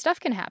stuff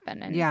can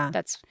happen. And Yeah.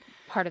 that's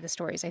part of the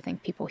stories I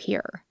think people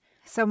hear.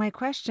 So my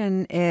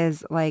question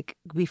is,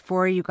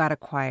 before you got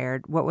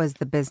acquired, what was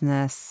the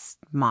business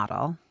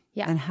model?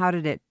 Yeah. And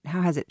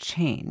how has it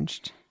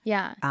changed?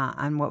 Yeah.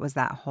 And what was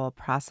that whole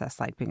process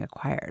like being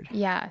acquired?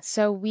 Yeah.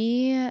 So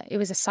it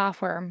was a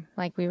software,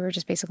 we were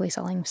just basically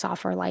selling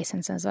software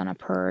licenses on a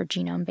per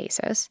genome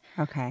basis.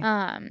 Okay.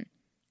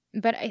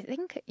 But I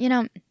think,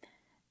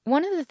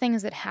 one of the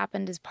things that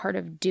happened as part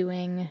of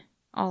doing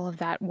all of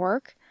that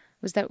work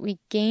was that we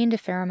gained a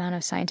fair amount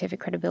of scientific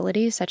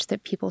credibility such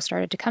that people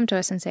started to come to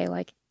us and say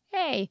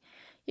hey,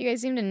 you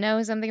guys seem to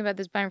know something about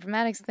this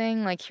bioinformatics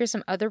thing. Here's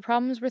some other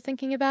problems we're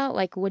thinking about.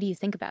 What do you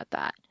think about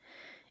that?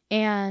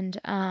 And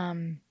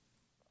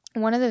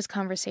one of those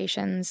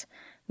conversations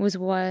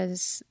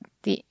was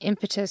the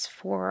impetus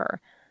for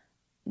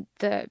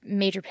the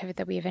major pivot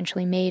that we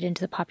eventually made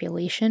into the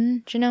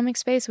population genomic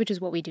space, which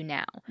is what we do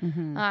now.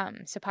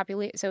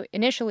 So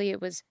initially it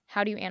was,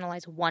 how do you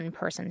analyze one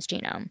person's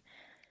genome?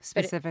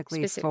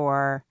 Specifically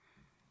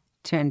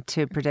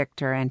to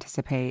predict or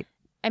anticipate.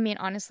 I mean,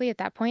 honestly, at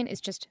that point, it's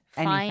just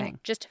find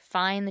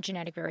the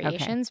genetic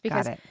variations. Okay,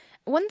 because got it.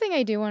 One thing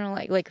I do want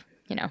to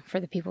for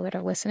the people that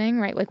are listening,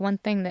 right? One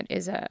thing that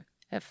is a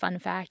fun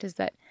fact is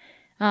that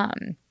I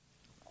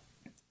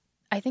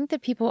think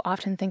that people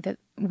often think that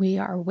we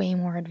are way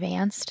more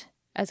advanced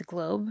as a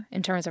globe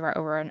in terms of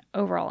our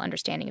overall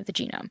understanding of the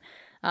genome.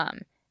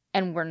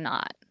 And we're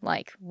not.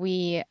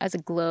 We as a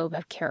globe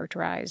have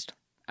characterized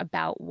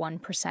about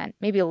 1%,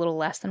 maybe a little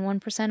less than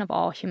 1% of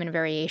all human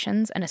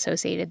variations and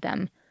associated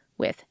them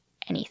with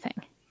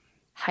anything.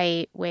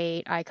 Height,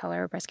 weight, eye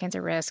color, breast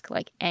cancer risk,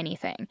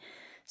 anything.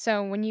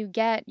 So when you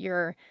get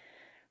your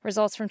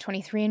results from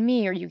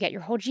 23andMe or you get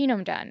your whole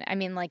genome done, I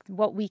mean,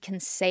 what we can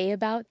say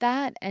about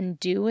that and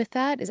do with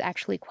that is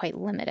actually quite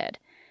limited.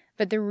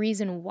 But the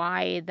reason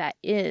why that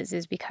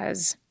is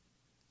because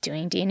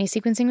doing DNA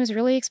sequencing was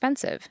really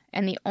expensive.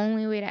 And the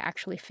only way to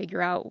actually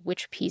figure out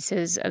which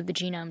pieces of the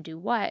genome do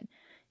what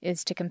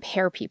is to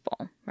compare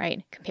people,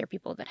 right? Compare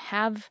people that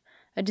have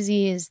a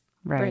disease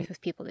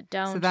with people that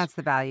don't. So that's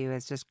the value,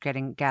 is just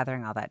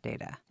gathering all that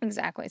data.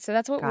 Exactly. So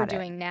that's what we're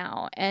doing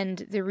now.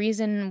 And the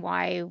reason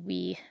why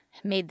we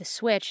made the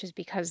switch is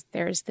because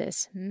there's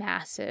this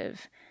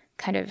massive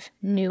kind of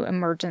new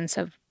emergence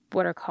of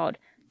what are called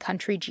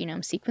country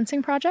genome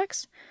sequencing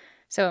projects.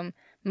 So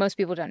most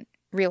people don't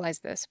realize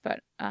this,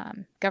 but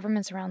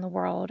governments around the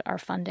world are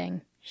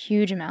funding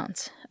huge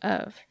amounts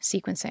of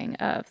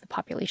sequencing of the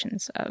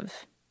populations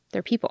of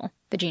their people,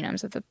 the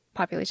genomes of the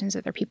populations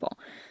of their people.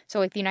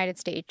 So the United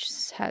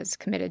States has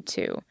committed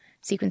to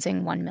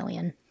sequencing 1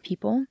 million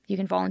people. You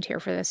can volunteer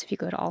for this if you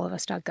go to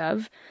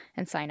allofus.gov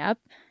and sign up.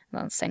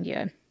 They'll send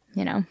you,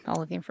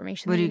 all of the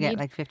information. What do you need.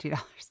 get, $50?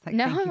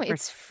 No,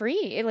 it's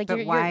free.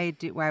 But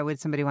why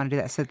would somebody want to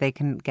do that? So they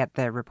can get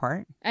the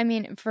report? I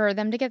mean, for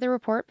them to get the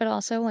report, but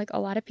also a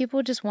lot of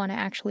people just want to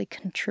actually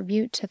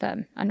contribute to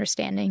the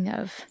understanding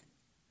of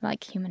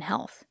human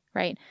health,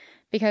 right?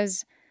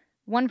 Because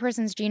one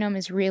person's genome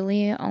is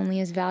really only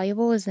as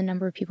valuable as the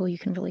number of people you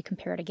can really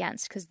compare it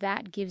against, because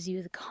that gives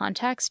you the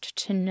context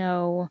to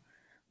know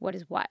what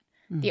is what.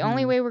 Mm-hmm. The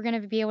only way we're going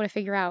to be able to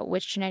figure out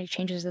which genetic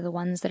changes are the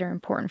ones that are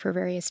important for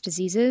various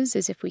diseases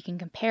is if we can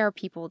compare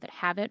people that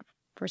have it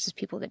versus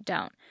people that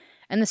don't.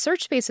 And the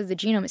search space of the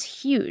genome is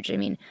huge. I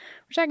mean,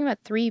 we're talking about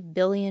 3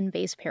 billion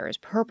base pairs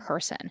per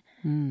person.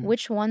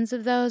 Which ones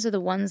of those are the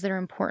ones that are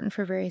important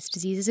for various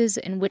diseases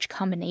and which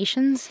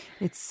combinations?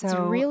 It's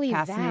really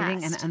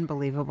fascinating vast. and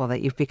unbelievable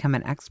that you've become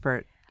an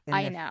expert in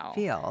the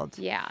field.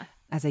 Yeah.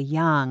 As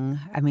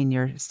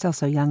you're still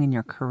so young in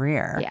your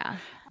career. Yeah.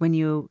 When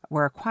you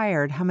were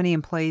acquired, how many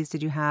employees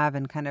did you have,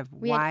 and kind of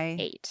We why? had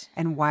 8.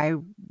 And why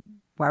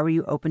were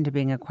you open to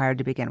being acquired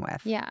to begin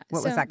with? Yeah.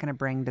 What was that going to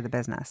bring to the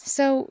business?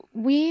 So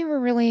we were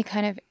really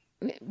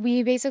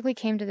we basically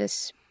came to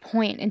this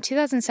point in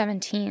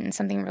 2017.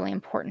 Something really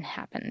important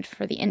happened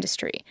for the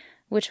industry,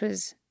 which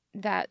was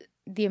that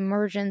the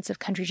emergence of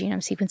country genome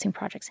sequencing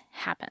projects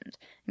happened.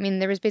 I mean,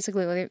 there was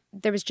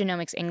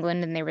Genomics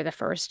England, and they were the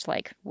first,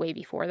 way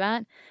before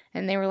that.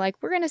 And they were like,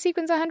 we're going to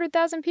sequence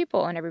 100,000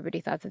 people. And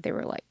everybody thought that they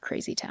were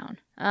crazy town.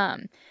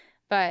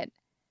 But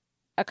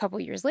a couple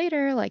years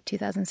later,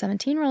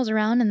 2017 rolls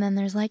around, and then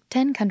there's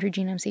 10 country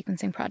genome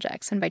sequencing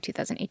projects. And by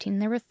 2018,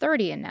 there were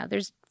 30, and now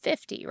there's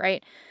 50,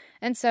 right?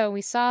 And so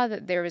we saw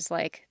that there was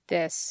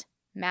this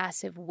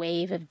massive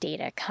wave of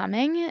data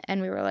coming,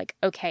 and we were like,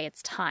 okay,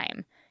 it's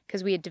time.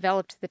 Because we had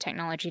developed the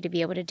technology to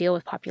be able to deal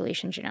with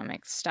population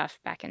genomics stuff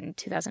back in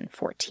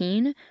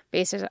 2014,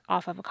 based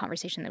off of a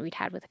conversation that we'd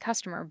had with a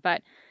customer.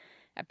 But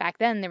back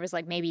then, there was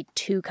maybe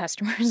 2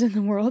 customers in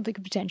the world that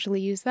could potentially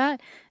use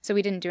that. So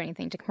we didn't do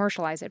anything to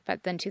commercialize it.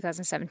 But then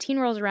 2017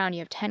 rolls around, you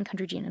have 10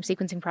 country genome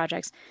sequencing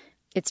projects.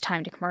 It's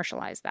time to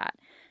commercialize that.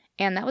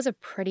 And that was a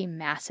pretty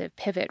massive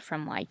pivot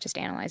from like just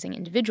analyzing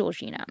individual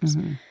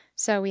genomes.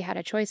 So we had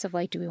a choice of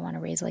like, do we want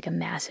to raise like a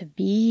massive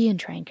B and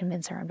try and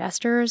convince our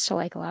investors to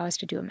like allow us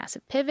to do a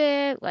massive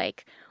pivot,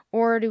 like,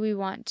 or do we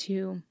want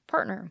to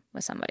partner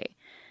with somebody?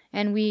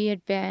 And we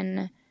had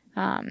been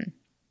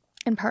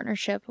in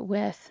partnership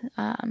with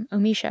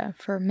Omisha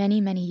for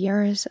many, many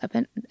years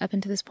up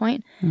into this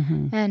point.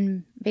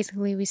 And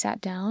basically we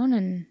sat down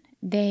and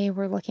they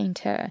were looking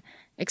to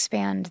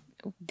expand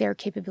their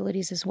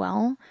capabilities as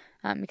well,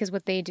 because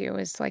what they do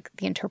is like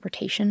the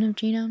interpretation of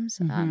genomes.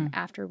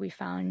 After we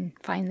find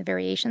the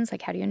variations,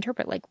 like how do you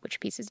interpret like which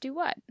pieces do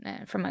what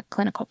from a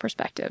clinical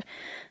perspective.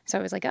 So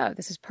I was like, oh,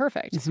 this is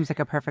perfect. It seems like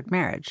a perfect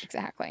marriage.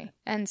 Exactly.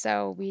 And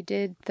so we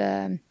did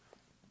the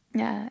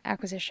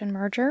acquisition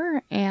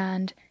merger,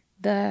 and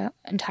the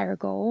entire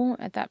goal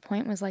at that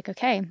point was like,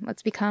 okay,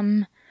 let's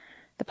become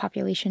the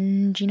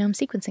population genome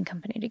sequencing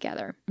company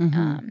together.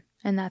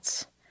 And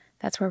that's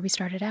where we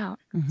started out.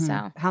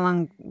 So how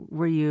long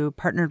were you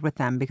partnered with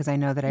them? Because I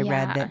know that I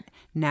read that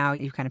now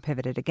you've kind of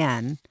pivoted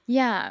again.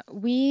 Yeah,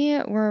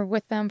 we were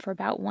with them for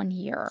about 1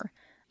 year.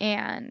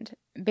 And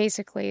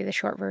basically the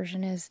short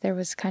version is there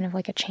was kind of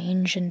like a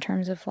change in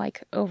terms of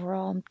like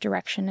overall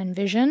direction and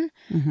vision.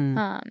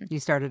 You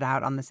started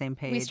out on the same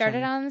page. We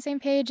started out on the same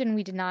page, and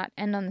we did not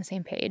end on the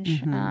same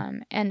page.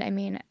 And I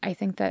mean, I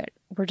think that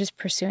we're just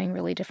pursuing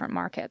really different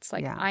markets.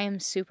 Like I am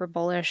super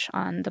bullish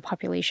on the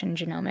population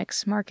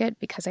genomics market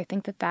because I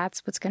think that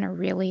that's what's going to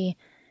really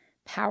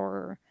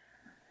power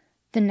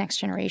the next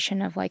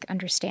generation of like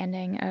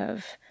understanding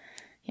of,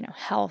 you know,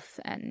 health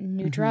and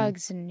new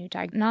drugs and new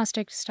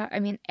diagnostic stuff. I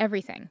mean,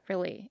 everything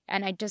really.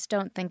 And I just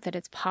don't think that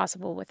it's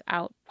possible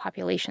without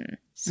population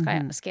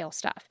scale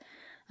stuff.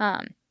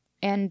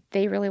 And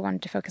they really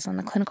wanted to focus on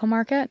the clinical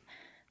market,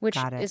 which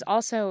is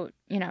also,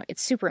 you know,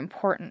 it's super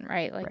important,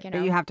 right? Like, you know,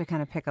 but you have to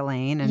kind of pick a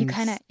lane and you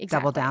kind of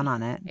double down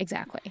on it.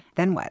 Exactly.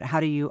 Then what?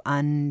 How do you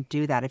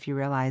undo that if you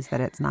realize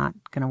that it's not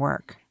going to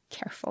work?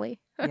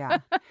 Carefully.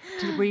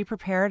 Were you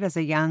prepared as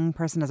a young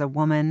person, as a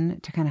woman,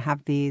 to kind of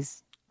have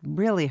these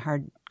really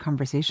hard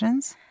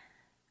conversations?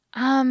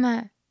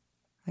 I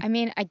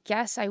mean, I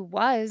guess I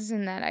was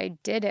in that I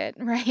did it,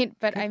 right?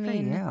 But Good I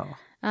mean,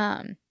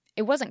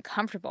 it wasn't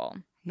comfortable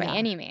by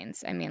any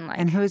means. I mean, like...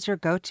 And who's your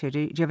go-to? Do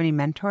you have any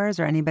mentors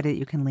or anybody that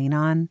you can lean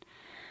on?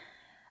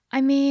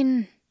 I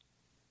mean,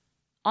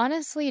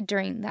 honestly,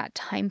 during that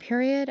time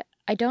period,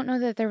 I don't know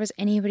that there was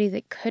anybody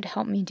that could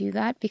help me do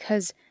that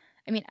because,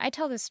 I mean, I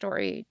tell this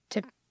story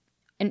to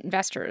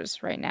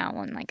investors right now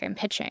when like I'm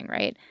pitching,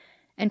 right?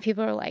 And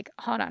people are like,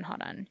 hold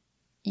on.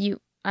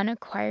 You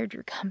unacquired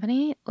your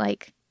company?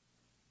 Like,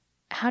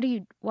 how do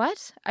you,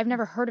 what? I've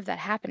never heard of that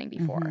happening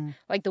before.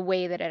 Like the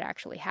way that it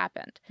actually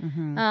happened.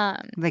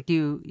 Like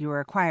you were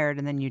acquired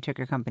and then you took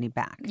your company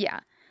back.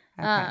 Yeah.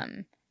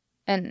 Okay.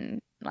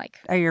 And like.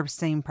 Are your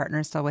same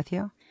partners still with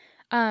you?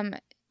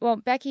 Well,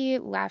 Becky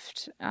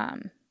left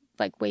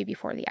like way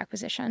before the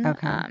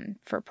acquisition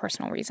for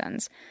personal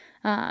reasons.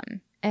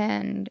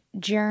 And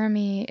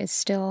Jeremy is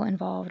still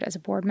involved as a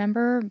board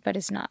member, but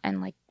is not,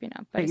 and like, you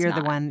know, but you're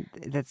the one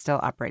that's still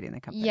operating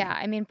the company. Yeah.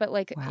 I mean, but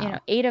like, you know,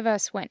 8 of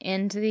us went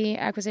into the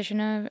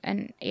acquisition of,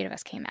 and 8 of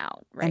us came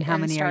out, right? And how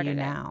many are you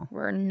now?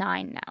 We're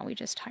 9 now. We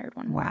just hired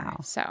one more. Wow.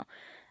 So,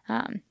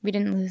 we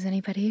didn't lose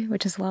anybody,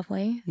 which is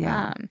lovely.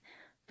 Yeah.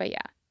 But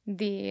yeah,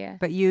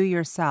 But you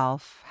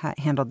yourself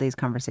handled these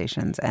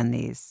conversations and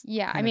these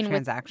I mean,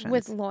 transactions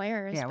with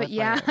lawyers. Yeah, but with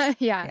lawyers.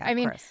 I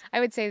mean, I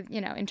would say, you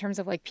know, in terms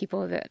of like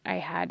people that I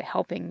had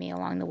helping me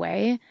along the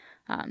way,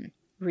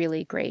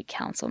 really great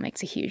counsel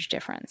makes a huge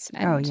difference.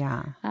 And,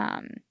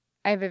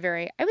 I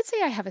would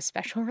say I have a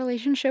special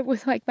relationship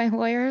with like my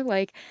lawyer.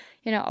 Like,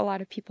 you know, a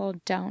lot of people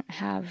don't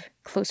have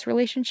close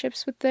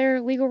relationships with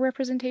their legal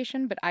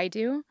representation, but I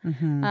do.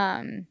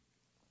 I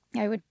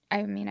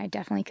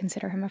definitely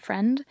consider him a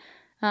friend.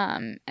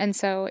 And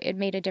so it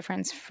made a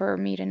difference for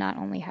me to not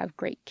only have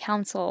great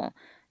counsel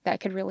that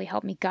could really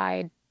help me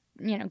guide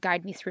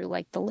me through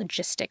like the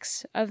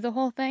logistics of the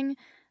whole thing,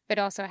 but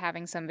also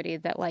having somebody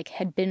that like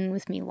had been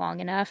with me long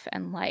enough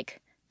and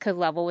like could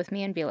level with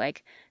me and be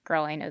like,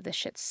 girl, I know this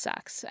shit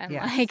sucks. And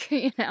like,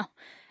 you know,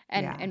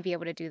 and be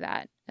able to do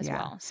that as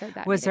well. So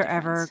that was there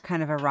ever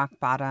kind of a rock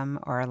bottom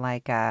or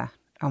like a,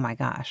 oh my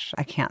gosh,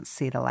 I can't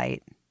see the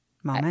light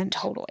moment?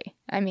 Totally.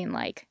 I mean,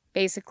 like,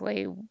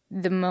 basically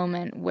the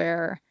moment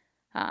where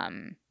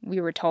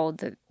we were told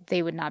that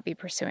they would not be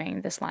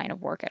pursuing this line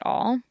of work at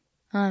all,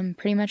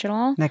 pretty much at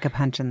all. Like a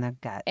punch in the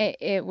gut.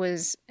 It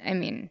was, I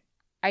mean,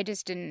 I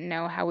just didn't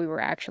know how we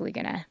were actually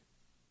going to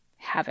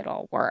have it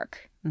all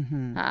work.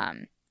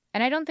 And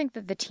I don't think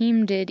that the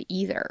team did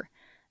either.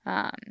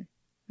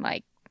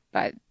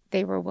 But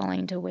they were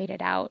willing to wait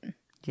it out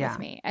with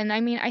me. And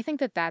I mean, I think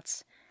that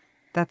that's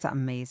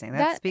amazing.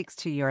 That speaks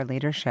to your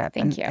leadership.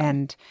 Thank you.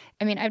 And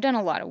I mean, I've done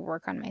a lot of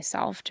work on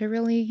myself to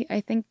really,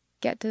 I think,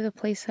 get to the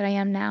place that I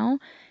am now.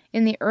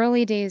 In the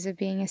early days of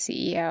being a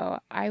CEO,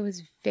 I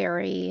was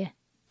very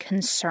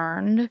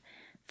concerned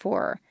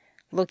for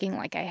looking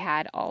like I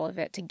had all of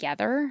it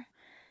together.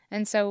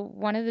 And so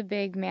one of the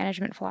big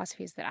management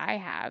philosophies that I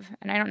have,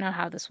 and I don't know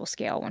how this will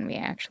scale when we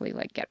actually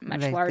like get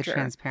much larger. The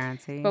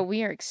transparency. But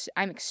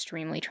I'm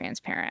extremely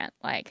transparent.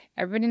 Like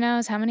everybody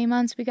knows how many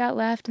months we got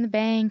left in the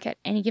bank at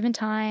any given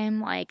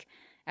time. Like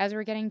as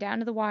we're getting down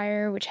to the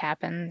wire, which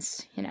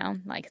happens,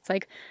 like it's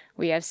like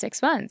we have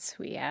 6 months,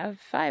 we have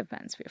 5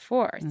 months, we have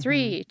 4,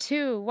 3,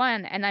 2,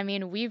 1. And I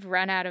mean, we've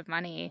run out of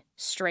money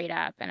straight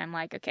up. And I'm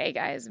like, okay,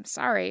 guys, I'm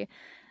sorry.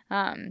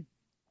 And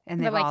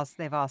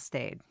they've all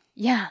stayed.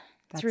 Yeah.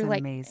 That's through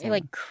amazing.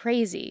 like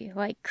crazy,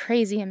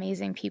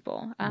 amazing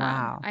people.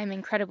 Wow. I'm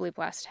incredibly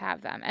blessed to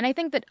have them. And I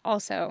think that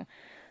also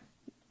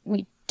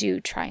we do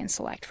try and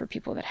select for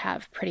people that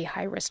have pretty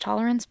high risk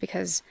tolerance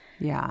because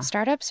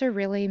startups are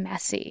really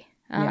messy.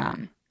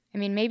 I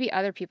mean, maybe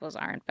other people's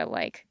aren't, but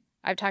like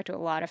I've talked to a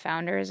lot of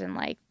founders and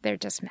like they're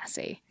just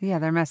messy. Yeah,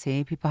 they're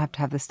messy. People have to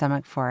have the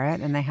stomach for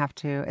it, and they have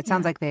to. It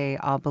sounds like they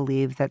all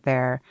believe that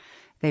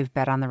they've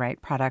bet on the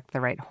right product,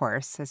 the right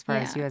horse, as far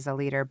as you as a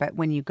leader. But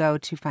when you go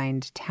to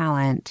find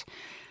talent,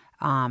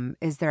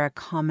 is there a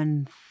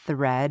common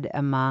thread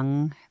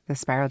among the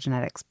Spiral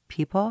Genetics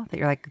people that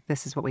you're like,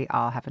 this is what we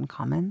all have in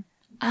common?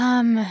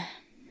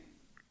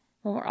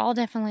 Well, we're all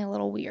definitely a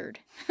little weird.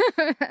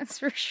 That's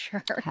for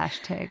sure.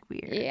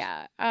 #weird.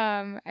 Yeah.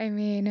 I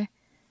mean,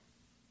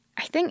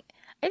 I think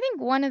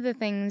one of the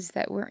things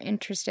that we're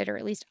interested, or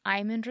at least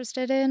I'm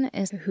interested in,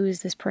 is who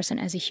is this person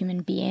as a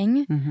human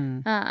being.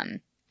 Mm-hmm.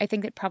 I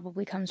think it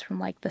probably comes from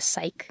like the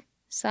psych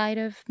side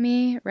of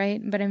me,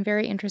 right? But I'm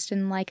very interested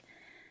in like,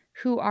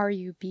 who are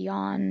you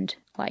beyond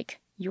like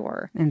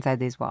your inside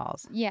these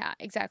walls? Yeah,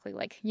 exactly.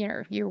 Like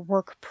your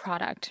work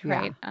product,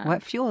 right?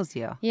 What fuels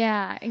you?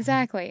 Yeah,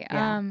 exactly.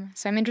 Yeah.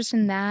 So I'm interested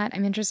in that.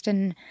 I'm interested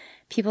in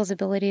people's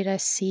ability to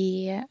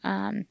see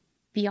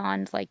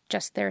beyond like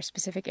just their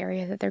specific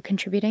area that they're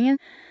contributing in.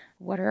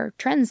 What are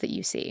trends that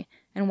you see?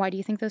 And why do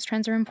you think those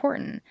trends are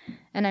important?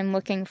 And I'm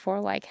looking for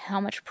like how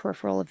much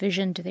peripheral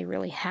vision do they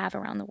really have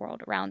around the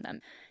world around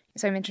them?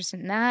 So I'm interested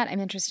in that.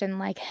 I'm interested in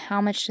like how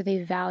much do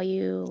they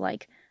value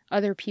like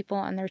other people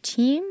on their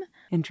team?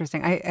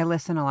 Interesting. I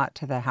listen a lot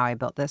to the How I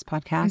Built This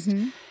podcast.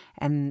 Mm-hmm.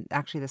 And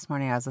actually this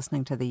morning I was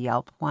listening to the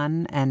Yelp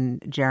one,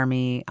 and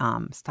Jeremy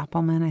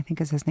Stoppelman, I think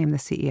is his name, the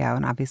CEO.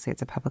 And obviously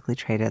it's a publicly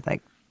traded,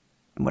 like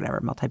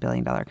whatever,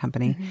 multi-billion-dollar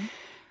company. Mm-hmm.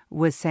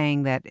 Was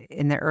saying that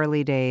in the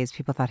early days,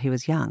 people thought he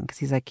was young because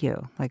he's like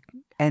you.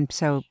 And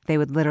so they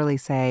would literally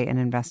say in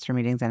investor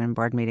meetings and in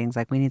board meetings,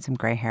 like, we need some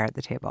gray hair at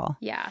the table.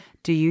 Yeah.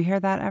 Do you hear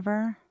that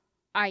ever?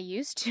 I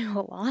used to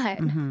a lot.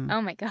 Mm-hmm.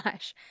 Oh my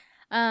gosh.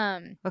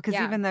 Because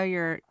even though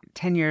you're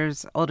 10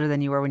 years older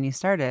than you were when you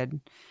started,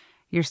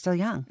 you're still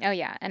young. Oh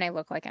yeah, and I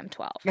look like I'm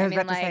 12. I was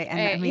about to say, and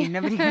I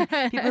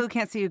mean, people who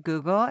can't see you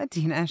Google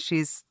Adina.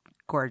 She's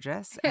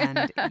gorgeous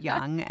and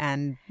young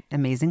and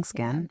amazing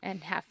skin. Yeah,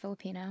 and half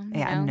Filipino.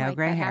 Yeah, and no like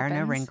gray hair, happens.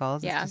 no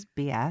wrinkles. Yeah. It's just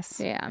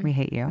BS. Yeah. We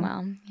hate you.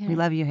 Well, we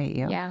love you, hate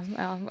you. Yeah,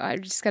 well, I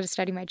just got to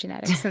study my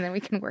genetics and then we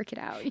can work it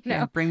out.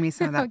 Yeah, bring me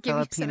some of that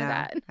Filipino. Some of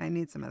that. I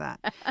need some of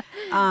that.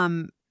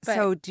 But,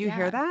 so do you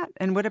hear that?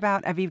 And what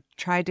about, have you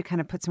tried to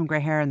kind of put some gray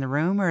hair in the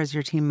room, or is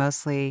your team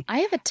mostly? I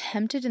have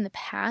attempted in the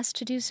past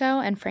to do so.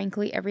 And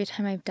frankly, every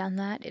time I've done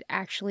that, it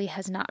actually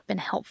has not been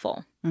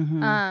helpful.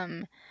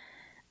 Mm-hmm.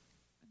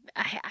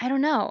 I don't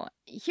know.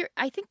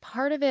 I think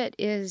part of it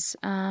is,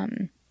 I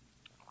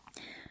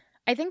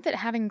think that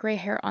having gray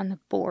hair on the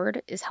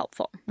board is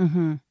helpful.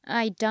 Mm-hmm.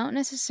 I don't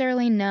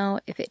necessarily know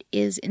if it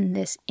is in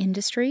this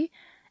industry.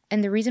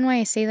 And the reason why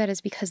I say that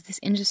is because this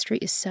industry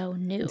is so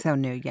new. So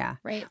new, yeah.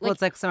 Right. Well,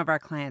 it's like some of our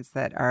clients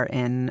that are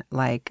in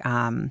like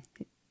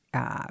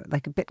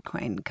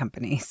Bitcoin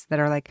companies that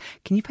are like,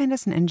 can you find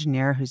us an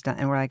engineer who's done?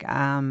 And we're like,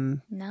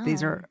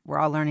 no. We're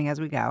all learning as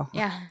we go.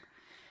 Yeah.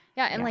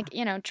 Yeah.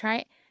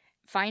 And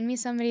find me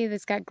somebody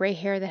that's got gray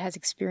hair that has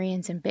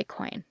experience in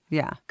Bitcoin.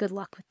 Yeah. Good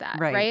luck with that.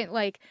 Right.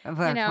 Like, what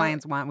our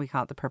clients want, we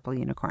call it the purple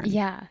unicorn.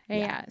 Yeah.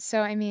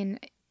 So, I mean,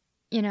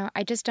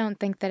 I just don't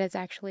think that it's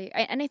actually,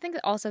 and I think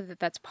also that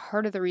that's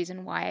part of the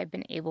reason why I've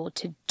been able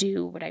to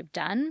do what I've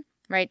done,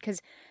 right?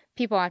 Because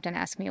people often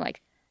ask me,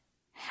 like,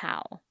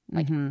 how?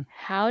 Like,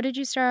 how did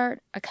you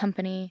start a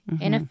company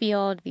in a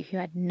field that you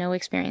had no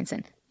experience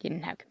in? You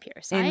didn't have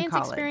computer science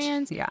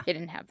experience. Yeah. You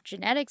didn't have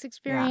genetics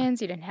experience.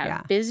 Yeah. You didn't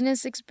have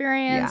business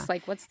experience. Yeah.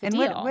 Like, what's the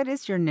deal? And what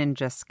is your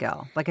ninja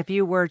skill? Like, if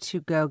you were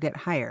to go get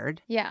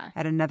hired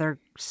at another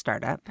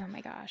startup. Oh, my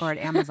gosh. Or at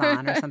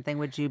Amazon or something,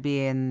 would you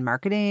be in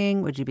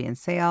marketing? Would you be in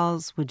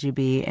sales? Would you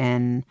be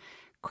in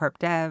corp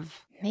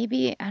dev?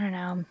 Maybe, I don't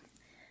know.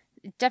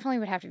 It definitely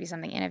would have to be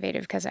something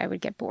innovative because I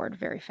would get bored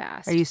very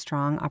fast. Are you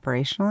strong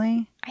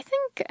operationally? I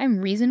think I'm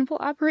reasonable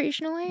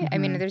operationally. I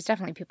mean, there's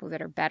definitely people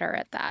that are better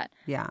at that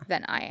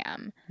than I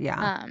am.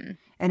 Yeah.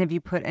 And have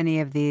you put any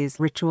of these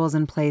rituals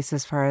in place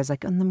as far as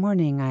like in the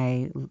morning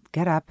I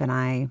get up and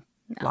I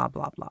blah,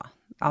 blah, blah.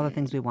 All the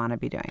things we want to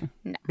be doing.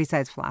 No.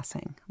 Besides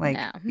flossing. Like,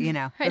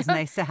 those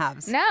nice to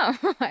haves. No,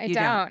 I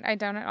don't. I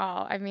don't at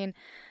all. I mean,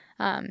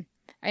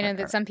 I know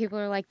that some people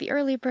are like, the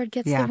early bird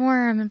gets the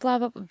worm and blah,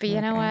 blah, blah. But you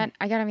know what?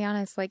 I got to be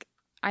honest. Like,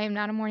 I am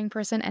not a morning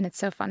person. And it's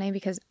so funny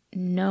because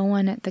no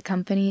one at the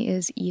company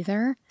is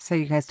either. So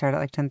you guys start at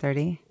like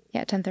 10:30?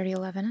 Yeah, 10:30,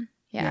 11.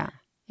 Yeah.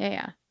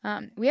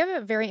 We have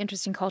a very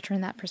interesting culture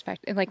in that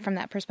perspective. Like from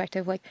that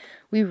perspective, like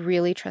we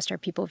really trust our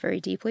people very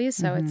deeply.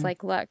 So it's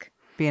like, look,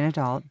 be an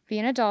adult,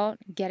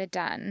 get it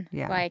done.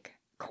 Yeah. Like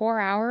core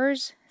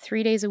hours,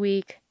 3 days a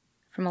week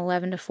from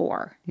 11 to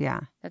 4.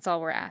 Yeah. That's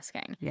all we're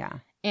asking. Yeah.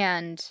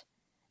 And,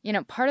 you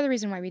know, part of the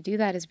reason why we do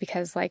that is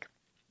because like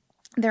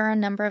there are a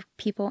number of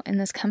people in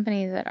this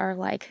company that are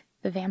like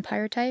the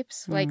vampire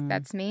types. Like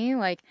that's me.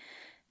 Like,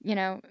 you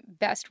know,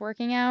 best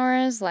working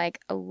hours, like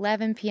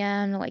 11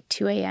 p.m. to like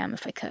 2 a.m.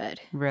 if I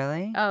could.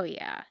 Really? Oh,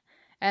 yeah.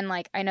 And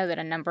like, I know that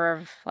a number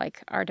of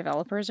like our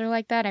developers are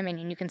like that. I mean,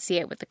 and you can see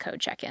it with the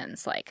code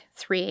check-ins, like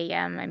 3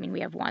 a.m. I mean,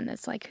 we have one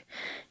that's like,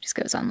 just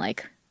goes on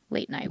like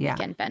late night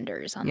weekend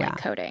benders on like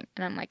coding.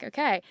 And I'm like,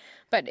 okay.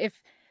 But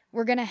if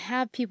we're going to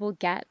have people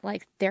get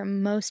like their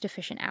most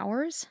efficient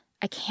hours,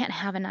 I can't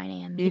have a 9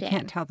 a.m. meeting. You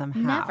can't tell them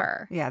how.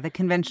 Never. Yeah. The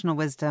conventional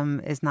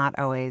wisdom is not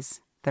always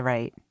the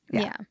right.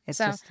 Yeah. It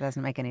just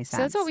doesn't make any sense.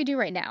 So that's what we do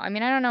right now. I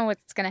mean, I don't know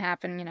what's going to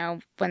happen, you know,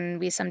 when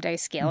we someday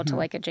scale to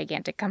like a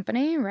gigantic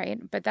company, right?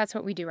 But that's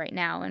what we do right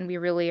now. And we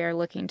really are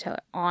looking to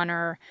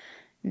honor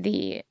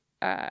the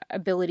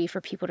ability for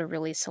people to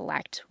really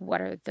select what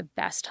are the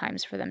best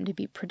times for them to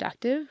be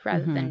productive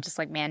rather than just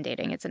like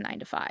mandating it's a 9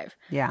 to 5.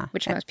 Yeah.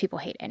 Which most people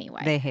hate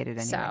anyway. They hate it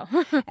anyway.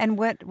 So. And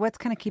what's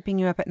kind of keeping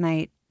you up at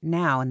night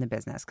now in the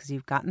business? Because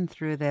you've gotten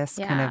through this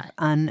kind of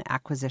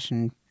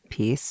unacquisition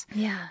piece.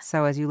 Yeah.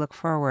 So as you look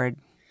forward,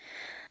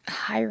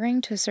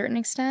 hiring to a certain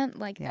extent,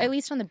 like at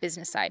least on the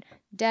business side,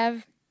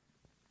 dev,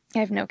 I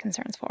have no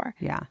concerns for.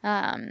 Yeah.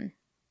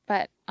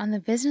 But on the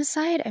business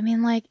side, I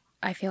mean, like,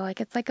 I feel like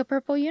it's like a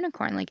purple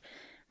unicorn. Like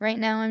right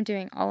now I'm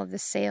doing all of the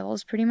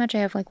sales pretty much. I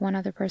have like one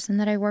other person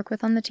that I work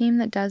with on the team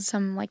that does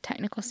some like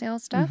technical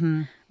sales stuff,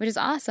 which is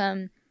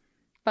awesome.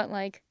 But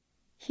like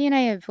he and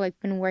I have like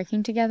been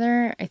working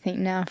together, I think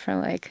now for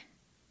like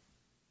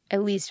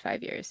at least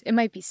 5 years. It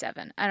might be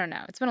 7. I don't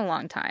know. It's been a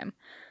long time.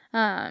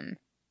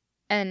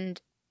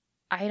 And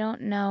I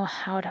don't know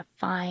how to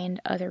find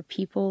other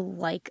people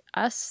like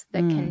us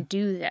that can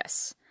do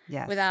this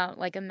without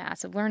like a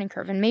massive learning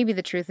curve. And maybe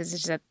the truth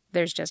is that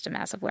there's just a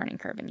massive learning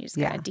curve and you just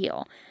got to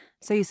deal.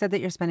 So you said that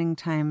you're spending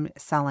time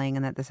selling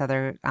and that this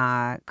other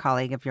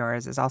colleague of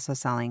yours is also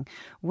selling.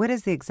 What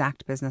is the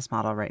exact business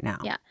model right now?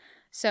 Yeah.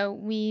 So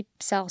we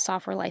sell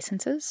software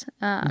licenses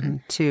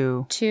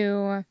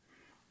to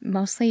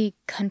mostly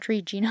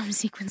country genome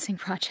sequencing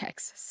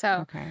projects.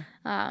 So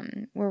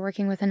we're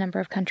working with a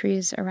number of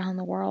countries around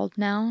the world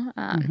now.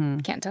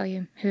 Can't tell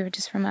you who,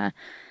 just from a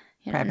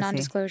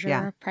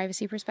non-disclosure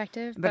privacy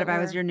perspective. But if I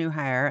was your new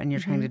hire and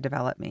you're trying to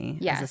develop me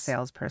as a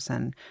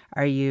salesperson,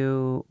 what are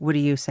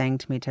you saying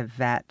to me to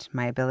vet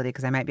my ability?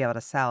 Because I might be able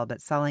to sell,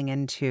 but selling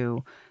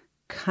into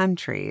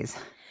countries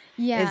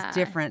is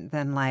different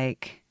than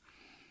like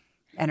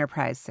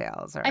enterprise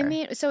sales. I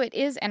mean, so it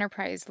is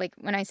enterprise. Like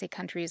when I say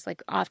countries,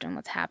 like often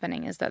what's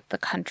happening is that the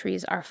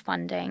countries are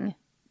funding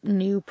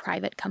new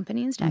private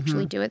companies to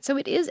actually do it. So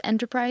it is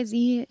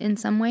enterprise-y in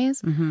some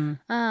ways.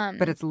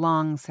 But it's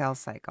long sales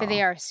cycle. But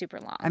they are super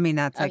long. I mean,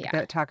 that's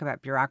talk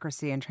about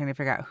bureaucracy and trying to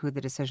figure out who the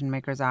decision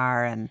makers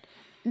are. And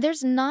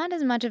there's not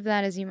as much of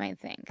that as you might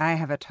think. I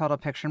have a total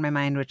picture in my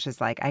mind, which is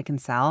like, I can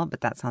sell,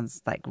 but that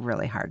sounds like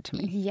really hard to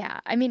me.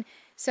 Yeah. I mean,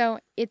 so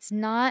it's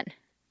not,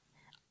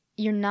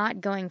 you're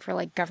not going for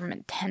like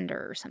government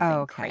tender or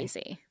something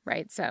crazy,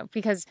 right? So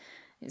because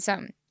it's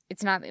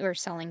not that we're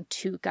selling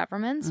to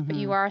governments, but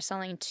you are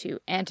selling to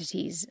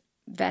entities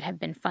that have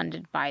been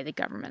funded by the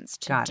governments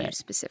to do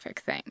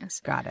specific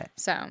things. Got it.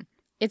 So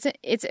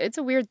it's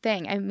a weird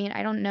thing. I mean,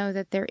 I don't know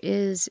that there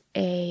is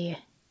a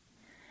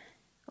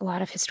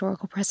lot of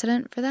historical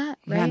precedent for that,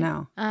 right? Yeah,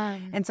 no.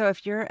 And so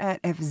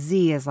if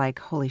Z is like,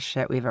 holy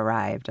shit, we've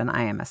arrived and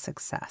I am a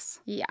success.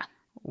 Yeah.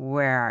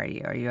 Where are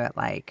you? Are you at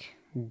like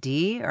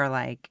D or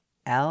like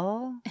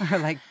L or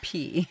like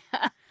P?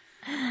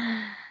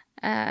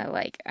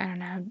 Like, I don't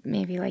know,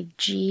 maybe like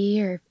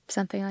G or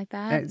something like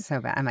that. It's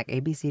so bad. I'm like A,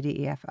 B, C,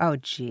 D, E, F. Oh,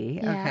 G.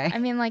 Yeah. Okay. I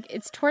mean, like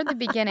it's toward the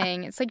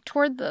beginning. It's like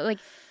toward the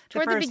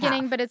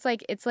beginning, but it's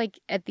like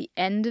at the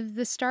end of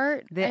the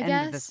start. The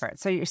end of the start.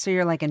 So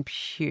you're like in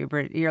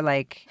puberty. You're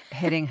like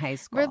hitting high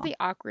school. We're the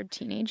awkward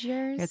teenage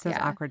years. It's those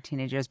awkward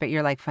teenage years, but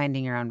you're like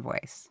finding your own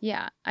voice.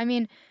 Yeah. I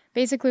mean,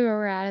 basically where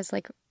we're at is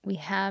like we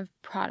have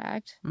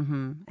product.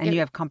 And you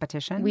have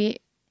competition?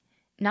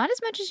 Not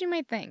as much as you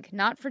might think.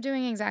 Not for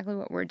doing exactly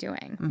what we're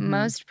doing.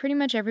 Pretty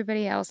much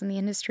everybody else in the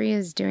industry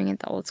is doing it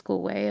the old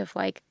school way of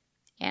like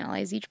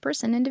analyze each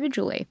person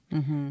individually.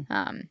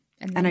 And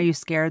are you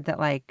scared that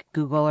like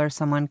Google or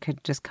someone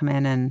could just come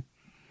in and?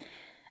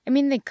 I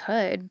mean, they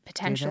could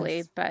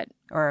potentially, but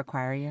or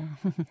acquire you.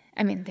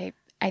 I mean,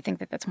 I think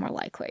that that's more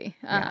likely.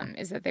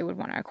 Is that they would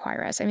want to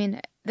acquire us. I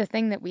mean, the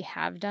thing that we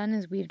have done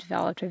is we've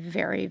developed a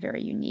very,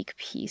 very unique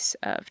piece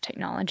of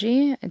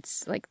technology.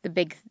 It's like the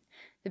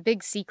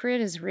big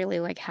secret is really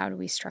like, how do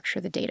we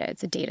structure the data?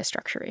 It's a data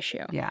structure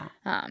issue. Yeah.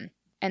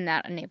 And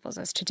that enables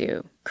us to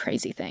do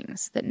crazy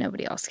things that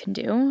nobody else can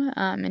do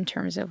in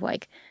terms of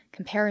like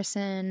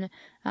comparison,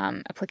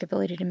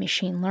 applicability to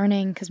machine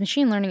learning, because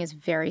machine learning is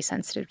very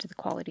sensitive to the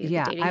quality of the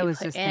data you put in. Yeah, I was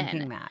just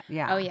thinking that.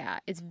 Yeah. Oh, yeah.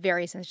 It's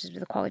very sensitive to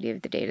the quality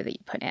of the data that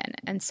you put in.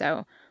 And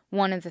so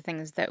one of the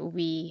things that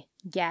we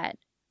get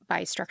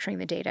by structuring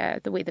the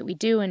data the way that we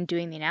do and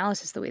doing the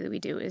analysis the way that we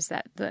do is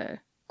that the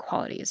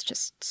quality is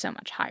just so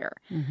much higher.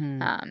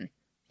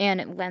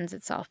 And it lends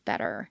itself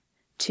better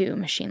to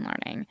machine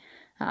learning.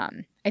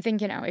 I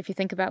think, if you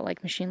think about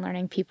like machine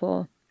learning,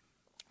 people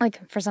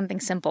like for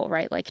something simple,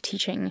 right? Like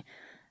teaching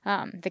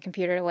the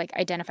computer to like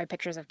identify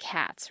pictures of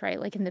cats, right?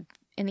 Like in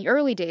the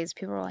early days,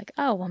 people were like,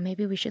 oh, well,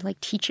 maybe we should like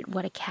teach it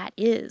what a cat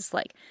is,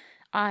 like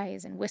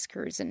eyes and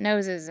whiskers and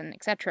noses and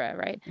etc.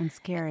 Right? And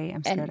scary.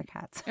 I'm scared of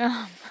cats.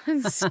 Oh,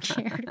 I'm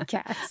scared of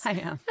cats. I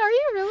am. Are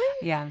you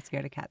really? Yeah, I'm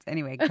scared of cats.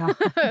 Anyway, go on.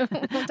 We'll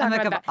talk I'm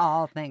like about of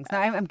all things. No,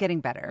 I'm getting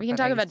better. We can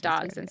talk about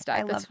dogs and stuff.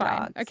 I That's love fine.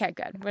 dogs. Okay,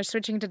 good. We're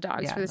switching to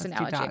dogs for this let's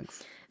analogy. do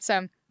dogs.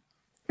 So,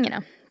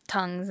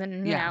 tongues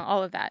and,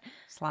 all of that.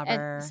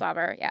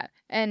 Slobber. Yeah.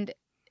 And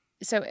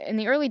so in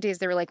the early days,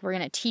 they were like, we're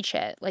going to teach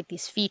it like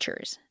these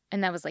features.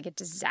 And that was like a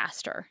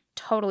disaster.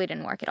 Totally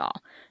didn't work at all.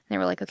 And they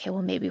were like, okay,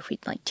 well, maybe if we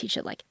like teach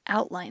it like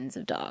outlines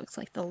of dogs,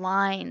 like the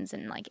lines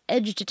and like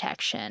edge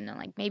detection, and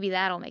like maybe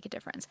that'll make a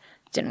difference.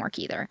 Didn't work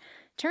either.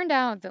 Turned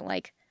out that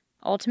like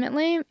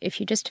ultimately, if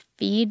you just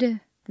feed the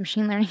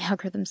machine learning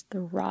algorithms the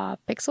raw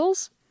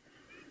pixels,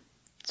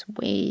 it's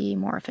way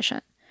more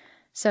efficient.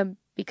 So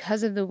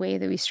because of the way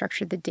that we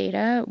structured the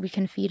data, we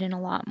can feed in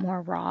a lot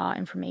more raw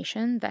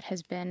information that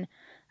has been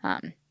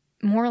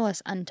more or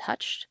less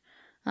untouched.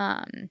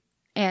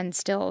 And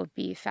still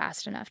be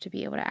fast enough to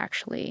be able to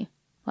actually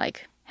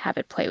like have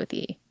it play with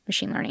the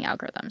machine learning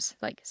algorithms.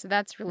 Like, so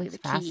that's really the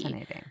key.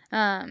 Fascinating.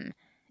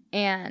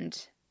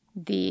 And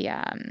there's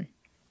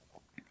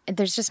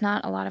just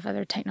not a lot of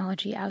other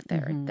technology out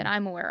there that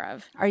I'm aware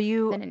of. Are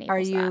you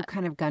that.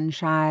 kind of gun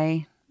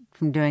shy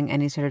from doing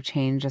any sort of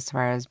change as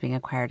far as being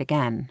acquired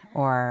again?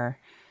 Or,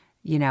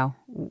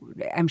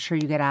 I'm sure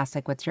you get asked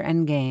like, what's your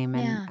end game?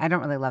 And I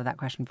don't really love that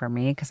question for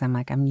me because I'm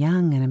like, I'm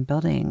young and I'm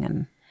building.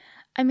 And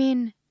I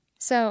mean,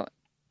 so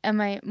am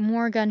I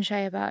more gun shy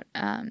about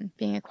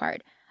being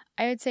acquired?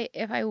 I would say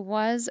if I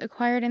was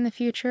acquired in the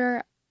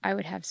future, I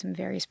would have some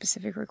very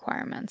specific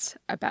requirements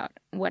about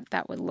what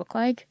that would look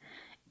like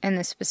and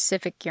the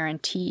specific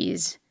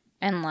guarantees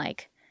and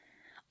like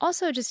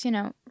also just,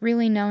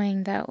 really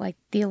knowing that like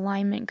the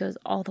alignment goes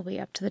all the way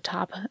up to the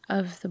top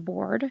of the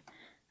board.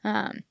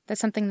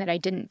 That's something that I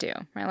didn't do,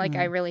 right? Like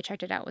I really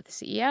checked it out with the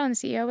CEO and the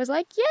CEO was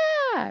like,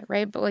 yeah,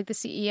 right? But like the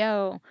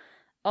CEO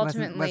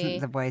ultimately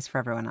wasn't the voice for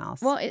everyone else.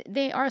 Well,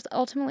 they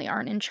ultimately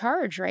aren't in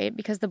charge, right?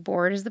 Because the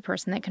board is the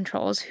person that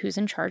controls who's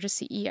in charge as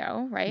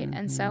CEO, right?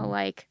 And so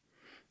like,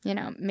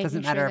 making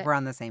doesn't matter if we're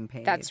on the same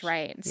page. That's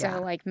right. Yeah.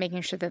 So like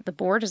making sure that the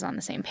board is on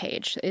the same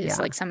page is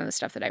like some of the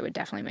stuff that I would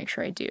definitely make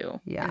sure I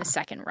do in the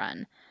second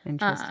run.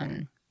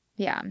 Interesting.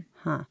 Yeah.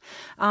 Huh.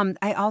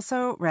 I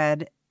also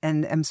read,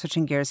 and I'm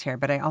switching gears here,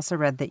 but I also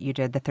read that you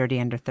did the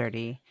 30 Under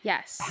 30.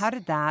 Yes. How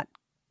did that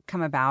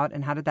come about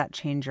and how did that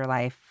change your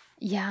life?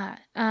 Yeah.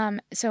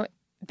 So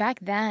back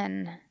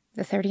then,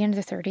 the 30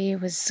 Under 30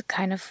 was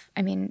kind of,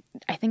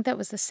 I think that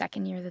was the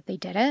second year that they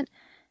did it.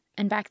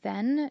 And back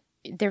then,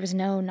 there was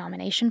no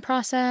nomination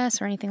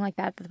process or anything like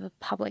that the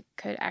public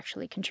could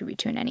actually contribute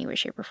to in any way,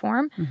 shape, or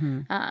form.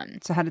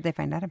 So how did they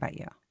find out about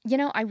you?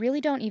 I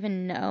really don't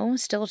even know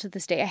still to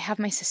this day. I have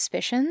my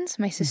suspicions.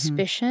 My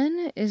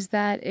suspicion is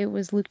that it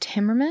was Luke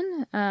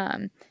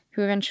Timmerman,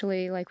 who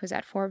eventually was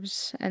at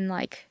Forbes and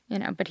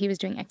but he was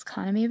doing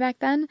Xconomy back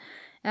then.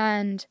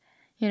 And,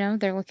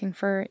 they're looking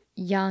for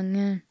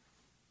young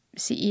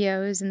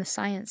CEOs in the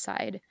science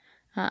side.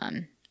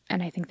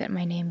 And I think that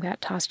my name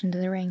got tossed into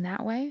the ring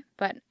that way,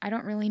 but I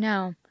don't really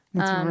know.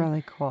 That's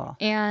really cool.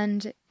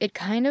 And it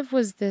kind of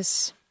was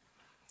this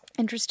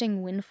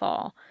interesting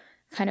windfall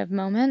kind of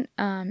moment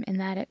in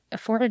that it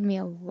afforded me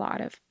a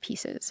lot of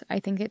pieces. I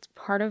think it's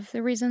part of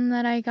the reason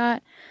that I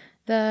got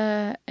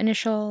the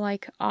initial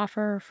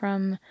offer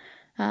from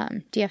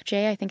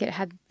DFJ. I think it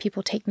had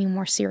people take me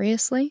more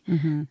seriously.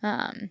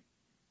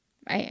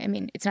 I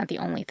mean, it's not the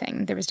only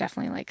thing. There was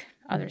definitely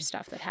other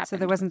stuff that happened. So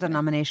there wasn't a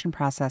nomination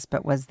process,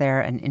 but was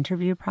there an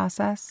interview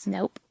process?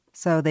 Nope.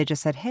 So they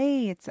just said,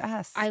 "Hey, it's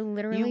us. I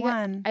literally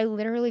won."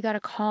 got a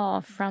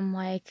call from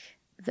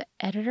the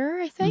editor,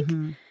 I think,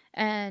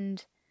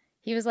 and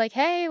he was like,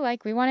 "Hey,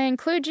 we want to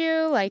include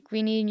you.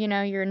 We need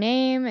your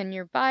name and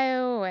your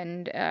bio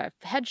and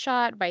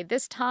headshot by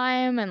this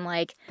time." And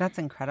that's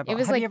incredible. It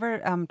was have you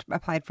ever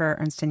applied for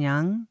Ernst &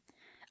 Young?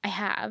 I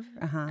have.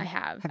 I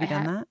have. Have you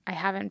done that? I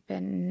haven't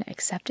been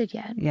accepted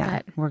yet.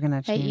 Yeah, we're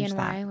gonna change hey,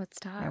 that. EY, let's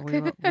talk.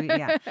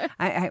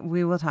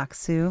 We will talk,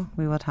 Sue.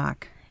 We will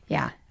talk.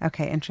 Yeah.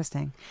 Okay,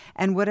 interesting.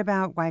 And what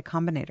about Y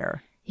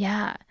Combinator?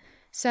 Yeah.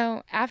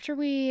 So after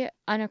we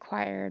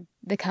unacquired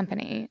the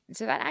company,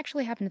 so that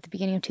actually happened at the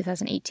beginning of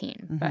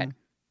 2018, but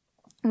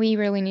we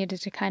really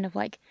needed to kind of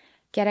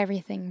get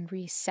everything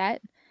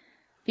reset.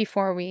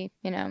 before we,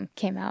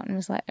 came out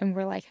and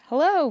we're like,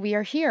 hello, we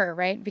are here,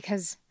 right?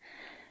 Because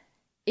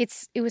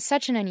it was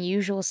such an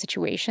unusual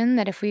situation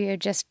that if we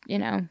had just,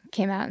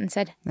 came out and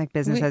said like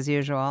business as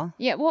usual.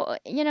 Yeah, well,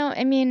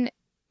 I mean,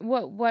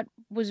 what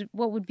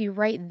would be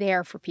right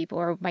there for people,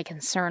 or my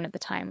concern at the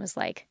time was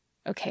like,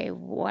 okay,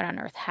 what on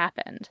earth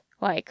happened?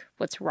 Like,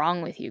 what's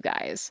wrong with you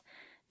guys?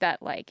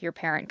 That like your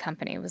parent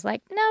company was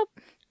like, nope.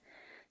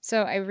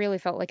 So I really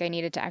felt like I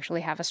needed to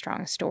actually have a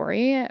strong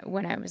story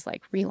when I was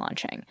like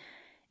relaunching.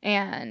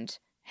 And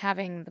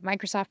having the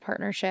Microsoft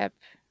partnership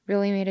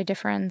really made a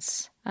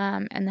difference.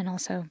 And then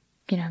also,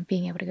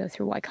 being able to go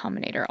through Y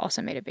Combinator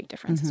also made a big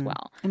difference as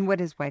well. And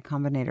what is Y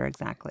Combinator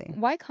exactly?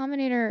 Y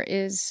Combinator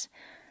is,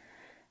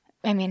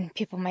 I mean,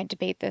 people might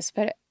debate this,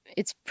 but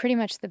it's pretty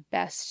much the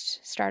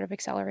best startup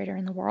accelerator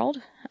in the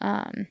world.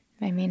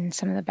 I mean,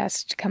 some of the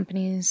best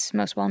companies,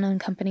 most well-known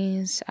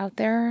companies out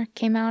there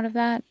came out of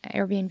that.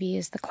 Airbnb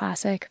is the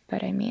classic,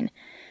 but I mean,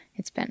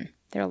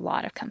 there are a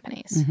lot of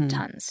companies,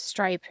 tons.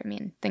 Stripe, I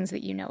mean, things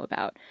that you know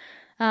about.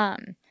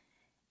 And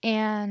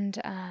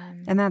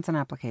that's an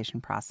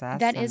application process.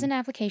 That is an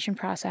application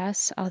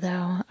process,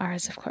 although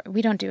ours, of course,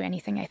 we don't do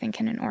anything, I think,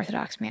 in an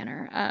orthodox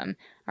manner.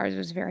 Ours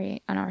was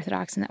very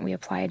unorthodox in that we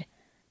applied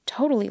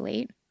totally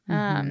late.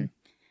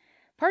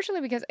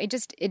 Partially because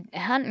it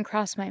hadn't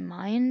crossed my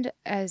mind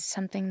as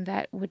something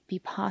that would be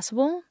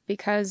possible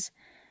because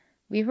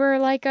we were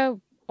like a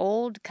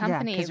old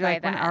company by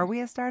like, then. When are we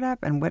a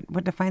startup? And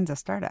what defines a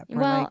startup?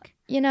 I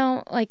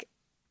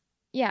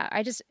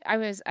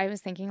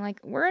was thinking like,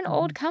 we're an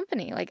old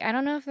company. Like, I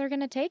don't know if they're going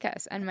to take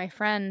us. And my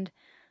friend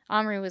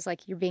Omri was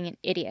like, you're being an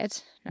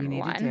idiot, number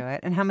one. You need to do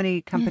it. And how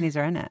many companies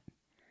are in it?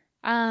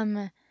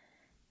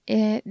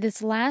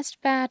 This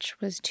last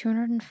batch was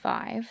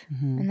 205,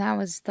 and that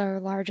was the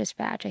largest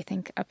batch, I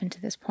think, up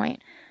until this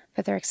point.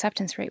 But their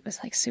acceptance rate was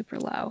like super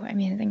low. I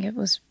mean, I think it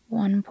was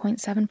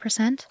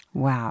 1.7%.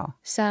 Wow.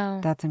 So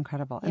that's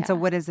incredible. Yeah. And so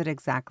what is it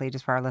exactly,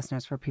 just for our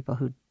listeners, for people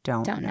who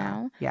don't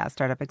know? Yeah,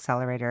 Startup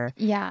Accelerator.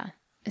 Yeah.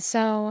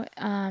 So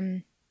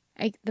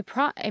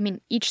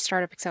each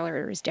startup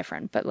accelerator is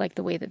different, but like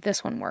the way that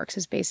this one works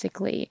is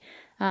basically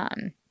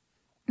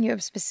you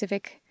have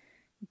specific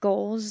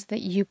goals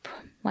that you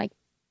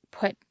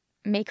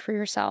make for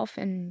yourself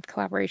in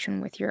collaboration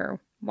with your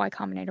Y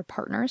Combinator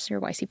partners, your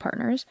YC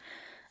partners,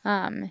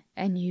 and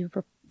you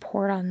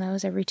report on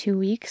those every 2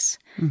 weeks,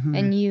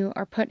 and you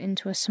are put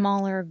into a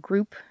smaller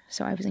group.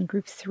 So I was in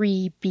group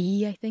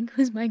 3B, I think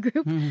was my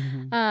group,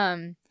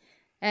 and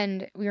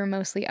we were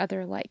mostly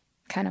other like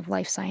kind of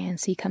life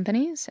science-y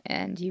companies,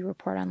 and you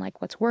report on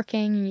like what's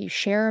working, you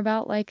share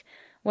about like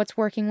what's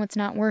working, what's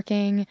not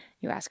working,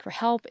 you ask for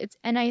help.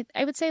 I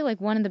would say like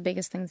one of the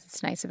biggest things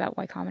that's nice about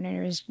Y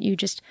Combinator is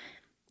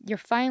you're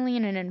finally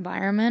in an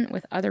environment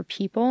with other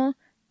people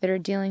that are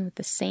dealing with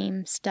the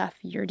same stuff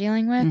you're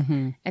dealing with,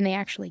 and they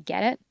actually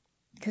get it.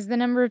 Because the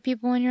number of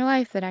people in your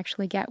life that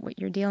actually get what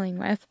you're dealing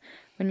with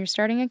when you're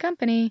starting a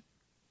company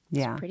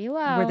is pretty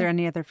low. Were there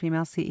any other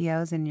female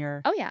CEOs in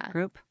your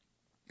group?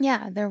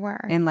 Yeah, there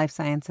were. In life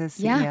sciences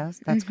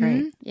CEOs? That's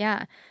great.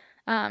 Yeah.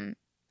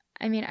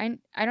 I mean,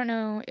 I don't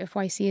know if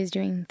YC is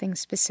doing things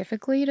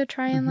specifically to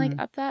try and like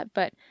up that,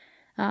 but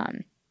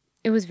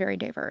it was very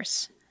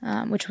diverse,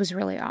 which was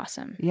really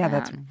awesome. Yeah,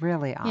 that's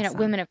really awesome.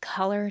 Women of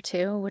color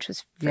too, which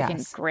was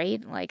freaking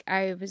great. Like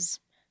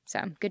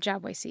good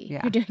job, YC. Yeah.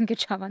 You're doing a good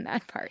job on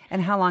that part.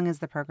 And how long is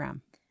the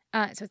program?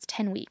 So it's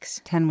 10 weeks.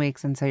 10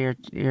 weeks, and so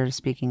you're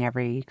speaking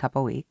every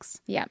couple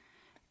weeks. Yeah.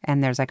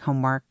 And there's like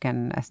homework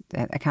and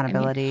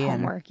accountability.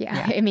 Homework,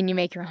 yeah. I mean, you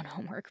make your own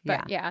homework,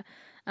 but yeah.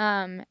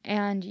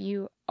 And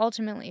you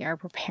ultimately are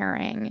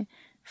preparing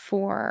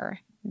for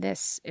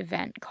this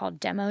event called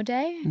Demo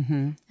Day,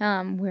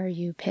 where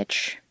you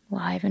pitch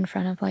live in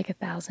front of like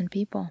 1,000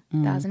 people,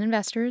 1,000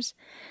 investors.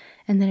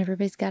 And then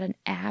everybody's got an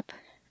app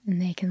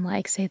and they can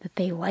like say that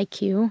they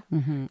like you.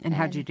 And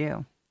how'd you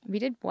do? We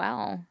did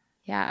well.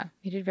 Yeah,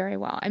 we did very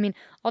well. I mean,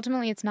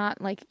 ultimately, it's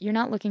not like you're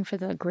not looking for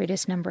the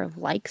greatest number of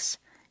likes.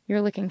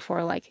 You're looking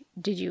for like,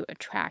 did you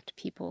attract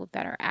people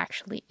that are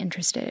actually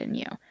interested in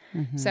you?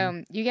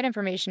 So you get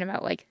information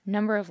about like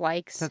number of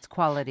likes. So it's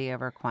quality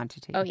over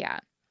quantity. Oh, yeah.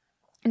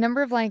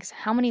 Number of likes,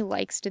 how many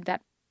likes did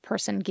that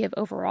person give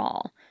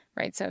overall,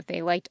 right? So if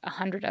they liked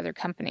 100 other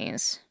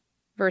companies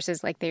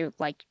versus like they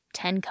liked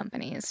 10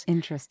 companies.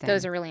 Interesting.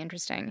 Those are really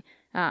interesting.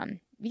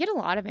 You get a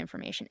lot of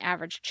information.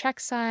 Average check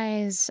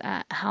size,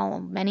 how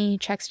many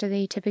checks do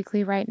they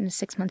typically write in a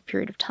 6-month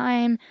period of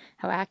time?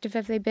 How active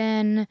have they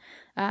been?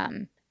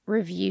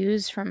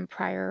 Reviews from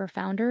prior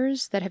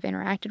founders that have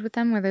interacted with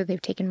them, whether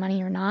they've taken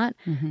money or not,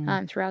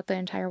 throughout the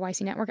entire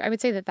YC network. I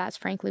would say that that's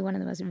frankly one of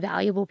the most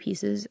valuable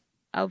pieces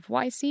of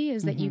YC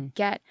is that you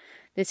get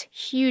this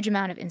huge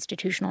amount of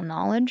institutional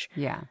knowledge.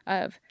 Yeah.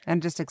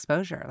 And just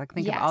exposure. Like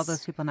think of all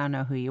those people now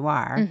know who you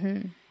are.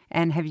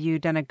 And have you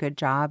done a good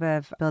job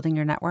of building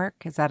your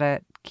network? Is that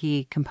a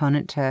key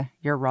component to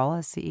your role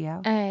as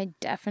CEO?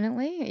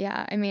 Definitely.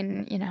 Yeah. I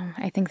mean,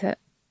 I think that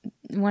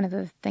one of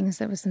the things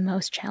that was the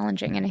most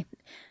challenging,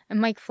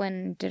 and Mike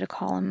Flynn did a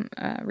column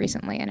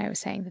recently, and I was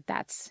saying that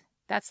that's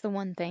that's the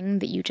one thing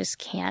that you just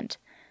can't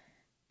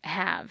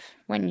have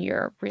when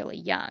you're really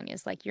young,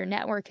 is like your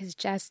network is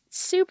just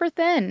super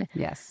thin.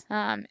 Yes.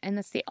 And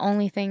that's the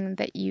only thing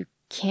that you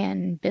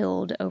can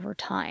build over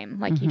time.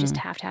 Like you just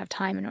have to have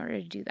time in order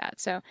to do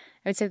that. So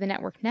I would say the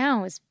network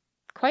now is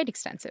quite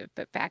extensive,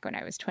 but back when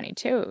I was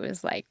 22, it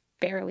was like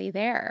barely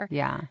there.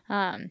 Yeah.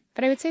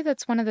 But I would say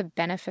that's one of the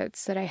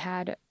benefits that I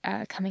had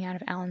coming out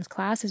of Alan's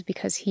class, is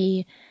because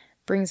he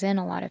brings in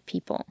a lot of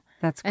people.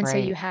 That's great. And so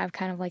you have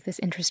kind of like this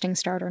interesting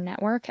starter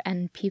network,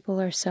 and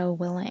people are so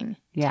willing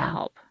to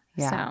help.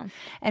 Yeah. So.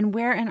 And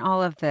where in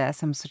all of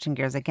this, I'm switching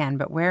gears again,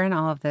 but where in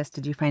all of this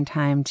did you find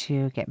time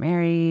to get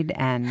married?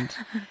 And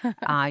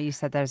you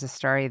said there's a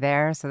story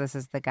there. So this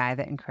is the guy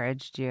that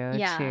encouraged you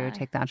to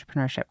take the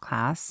entrepreneurship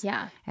class.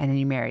 Yeah. And then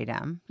you married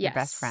him, Yes. your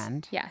best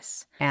friend.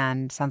 Yes.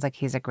 And sounds like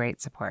he's a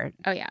great support.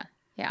 Oh, yeah.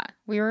 Yeah.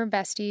 We were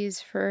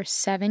besties for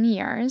 7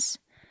 years.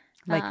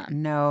 Like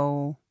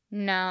no.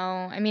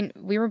 I mean,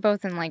 we were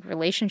both in like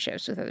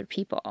relationships with other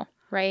people,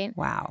 right?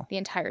 Wow. The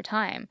entire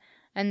time.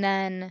 And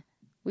then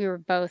we were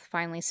both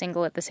finally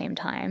single at the same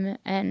time.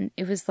 And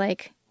it was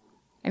like,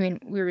 I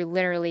mean, we were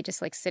literally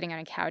just like sitting on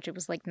a couch. It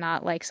was like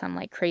not like some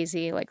like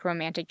crazy like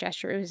romantic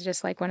gesture. It was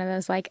just like one of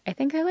those like, I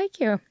think I like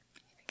you. I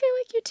think I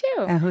like you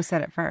too. And who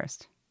said it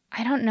first?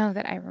 I don't know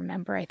that I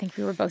remember. I think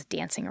we were both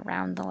dancing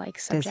around the like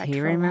subject. Does he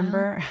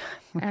remember?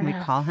 Can we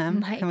call him?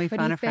 Mike, can we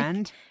phone a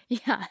friend?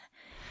 Yeah.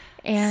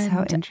 And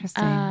so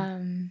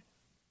interesting.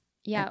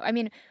 Yeah, I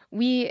mean,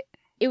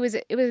 it was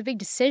a big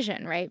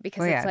decision, right?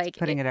 Because it's like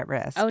putting it at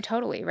risk. Oh,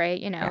 totally, right?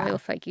 You know,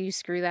 if like you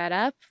screw that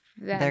up,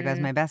 then there goes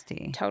my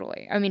bestie.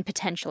 Totally. I mean,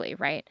 potentially,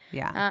 right?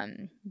 Yeah.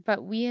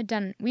 But we've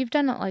done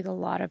like a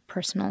lot of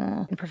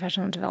personal and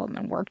professional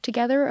development work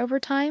together over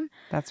time.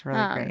 That's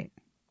really great.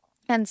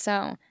 And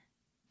so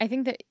I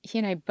think that he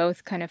and I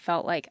both kind of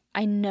felt like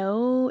I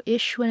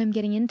know-ish what I'm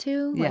getting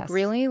into, like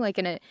really, like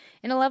in a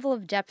level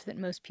of depth that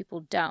most people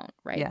don't,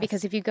 right? Yes.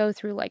 Because if you go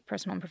through like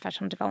personal and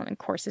professional development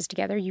courses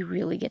together, you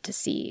really get to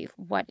see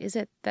what is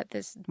it that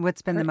this.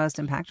 What's been the most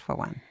impactful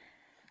one?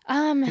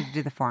 Did you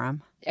do the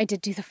forum? I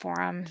did do the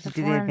forum. Did you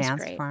do the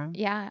advanced forum?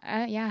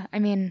 Yeah, yeah. I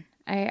mean,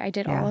 I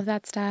did all of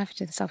that stuff. I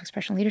did the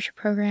self-expression leadership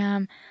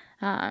program.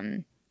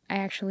 I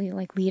actually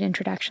like lead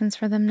introductions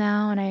for them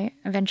now, and I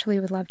eventually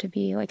would love to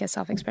be like a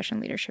self-expression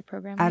leadership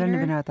program leader. I don't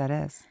even know what that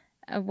is.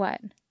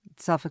 What?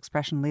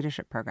 Self-expression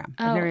leadership program.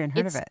 I've never even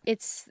heard of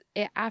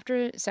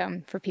it.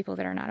 So for people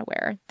that are not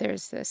aware,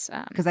 there's this.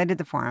 Because I did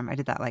the forum. I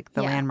did that like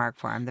the Landmark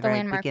Forum, the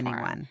very beginning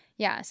forum. one.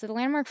 Yeah. So the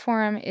Landmark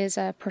Forum is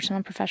a personal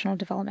and professional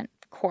development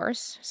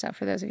course. So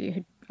for those of you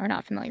who are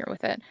not familiar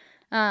with it,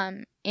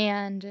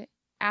 and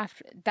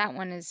after that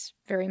one is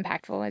very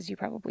impactful, as you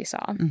probably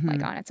saw,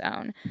 like on its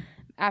own.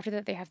 After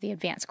that, they have the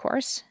advanced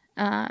course,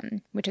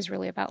 which is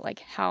really about like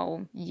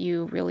how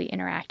you really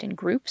interact in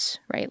groups,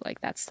 right?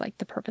 Like that's like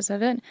the purpose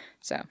of it.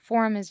 So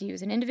forum is you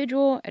as an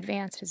individual,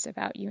 advanced is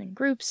about you in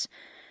groups.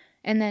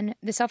 And then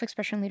the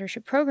self-expression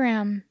leadership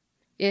program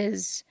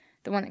is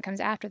the one that comes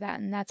after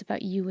that, and that's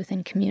about you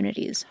within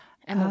communities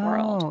and the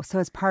world. Oh, so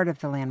it's part of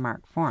the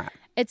Landmark Forum.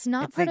 It's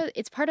not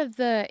it's part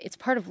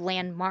of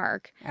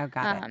Landmark. Oh,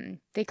 got it.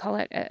 They call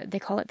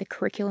it the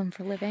curriculum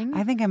for living.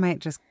 I think I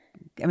might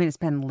it's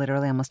been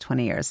literally almost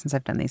 20 years since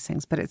I've done these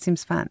things, but it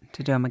seems fun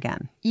to do them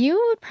again.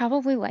 You would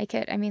probably like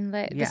it. I mean,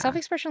 the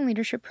self-expression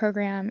leadership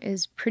program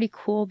is pretty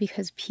cool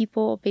because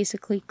people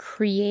basically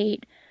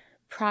create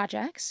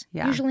projects,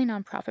 usually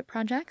nonprofit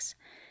projects,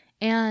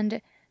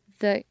 and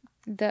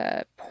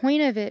the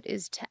point of it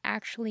is to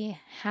actually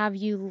have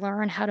you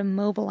learn how to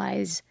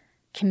mobilize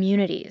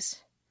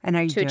communities. And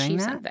are you to doing achieve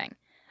that? Something.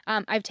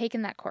 I've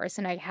taken that course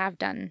and I have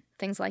done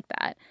things like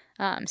that.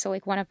 So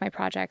like one of my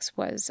projects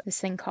was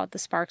this thing called the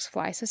Sparks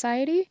Fly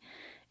Society.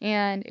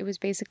 And it was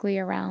basically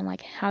around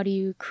like how do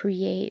you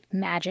create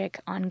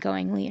magic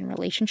ongoingly in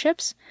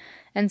relationships.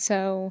 And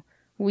so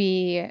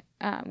we,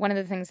 one of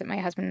the things that my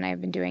husband and I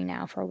have been doing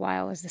now for a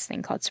while is this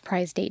thing called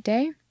Surprise Date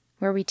Day,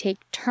 where we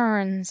take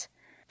turns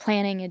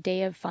planning a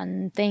day of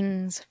fun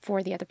things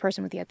for the other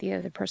person with the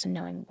other person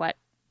knowing what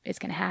is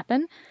going to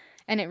happen.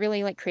 And it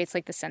really like creates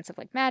like the sense of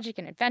like magic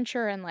and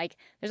adventure, and like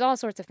there's all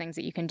sorts of things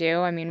that you can do.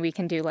 I mean, we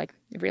can do like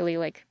really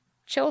like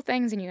chill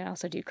things, and you can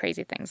also do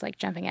crazy things like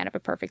jumping out of a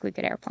perfectly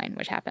good airplane,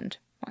 which happened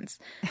once.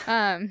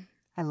 I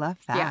love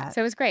that. Yeah,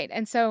 so it was great.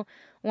 And so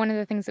one of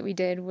the things that we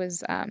did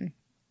was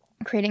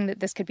creating that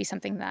this could be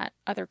something that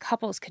other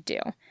couples could do.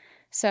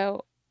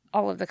 So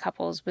all of the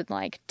couples would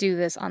like do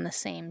this on the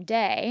same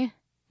day.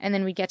 And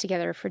then we'd get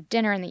together for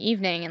dinner in the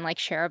evening and like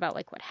share about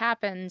like what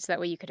happened. So that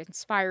way you could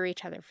inspire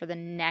each other for the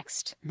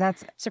next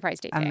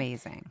surprise date day.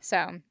 Amazing.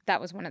 So that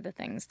was one of the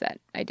things that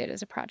I did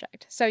as a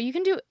project. So you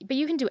can do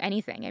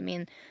anything. I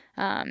mean,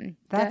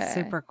 that's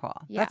super cool.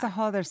 Yeah. That's a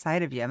whole other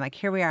side of you. I'm like,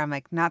 here we are. I'm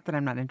like, not that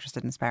I'm not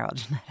interested in spiral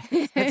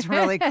genetics. It's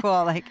really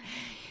cool. Like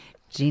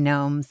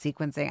genome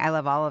sequencing. I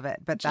love all of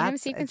it. But genome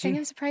sequencing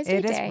and surprise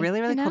date day. It is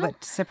really, really cool.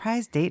 But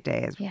surprise date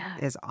day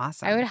is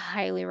awesome. I would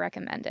highly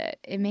recommend it.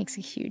 It makes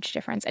a huge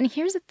difference. And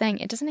here's the thing.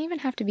 It doesn't even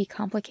have to be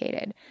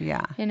complicated.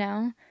 Yeah. You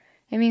know?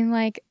 I mean,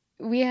 like,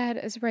 we had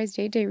a surprise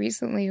date day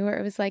recently where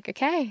it was like,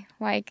 okay,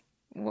 like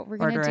what we're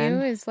going to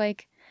do is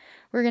like,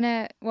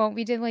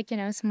 we did like,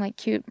 some like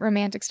cute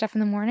romantic stuff in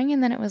the morning.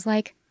 And then it was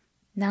like,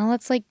 now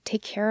let's like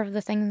take care of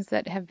the things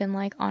that have been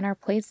like on our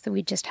plates that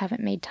we just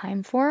haven't made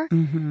time for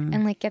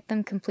and like get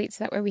them complete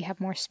so that way we have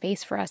more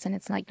space for us and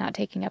it's like not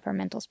taking up our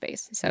mental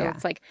space. So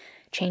it's like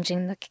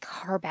changing the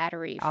car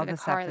battery for all the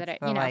car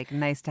that like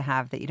nice to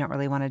have that you don't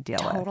really want to deal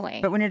with. Totally.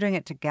 But when you're doing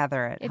it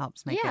together, it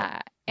helps make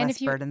it less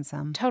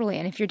burdensome. Totally.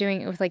 And if you're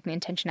doing it with like the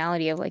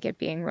intentionality of like it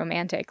being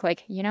romantic,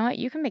 like, you know what?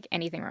 You can make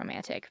anything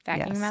romantic.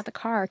 Vacuuming out the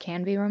car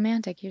can be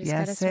romantic. You just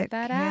got to sort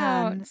that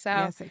out. So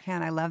yes, it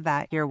can. I love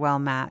that. You're well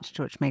matched,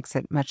 which makes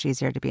it much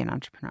easier to be an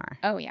entrepreneur.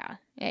 Oh, yeah.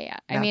 Yeah.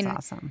 That's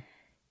awesome.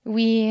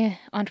 We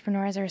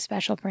entrepreneurs are a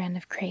special brand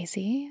of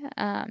crazy.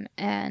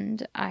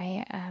 And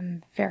I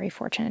am very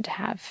fortunate to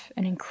have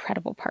an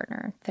incredible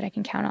partner that I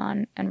can count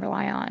on and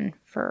rely on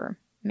for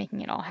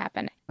making it all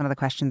happen. One of the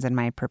questions in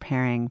my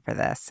preparing for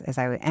this is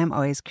I am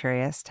always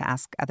curious to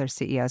ask other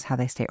CEOs how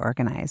they stay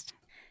organized.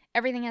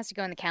 Everything has to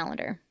go in the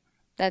calendar.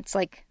 That's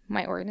like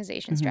my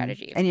organization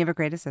strategy. And you have a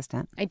great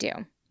assistant. I do.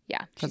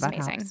 Yeah. So she's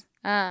amazing.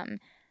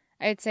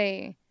 I'd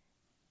say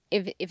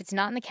if it's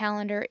not in the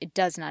calendar, it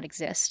does not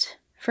exist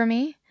for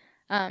me.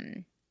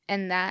 And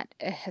that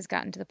has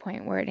gotten to the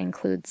point where it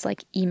includes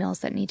like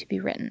emails that need to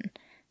be written.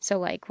 So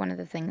like one of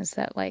the things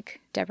that like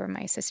Deborah,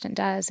 my assistant,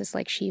 does is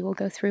like she will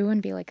go through and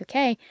be like,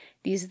 okay,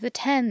 these are the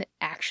 10 that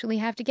actually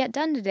have to get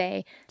done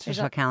today. So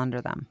she'll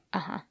calendar them.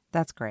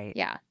 That's great.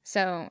 Yeah.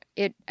 So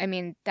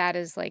that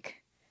is like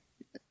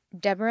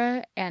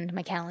Deborah and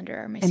my calendar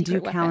are my and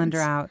secret do you calendar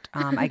out,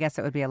 I guess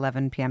it would be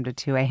 11 p.m. to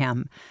 2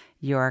 a.m.,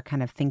 your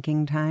kind of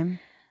thinking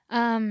time?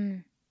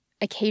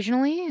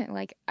 Occasionally,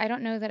 like I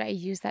don't know that I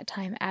use that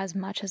time as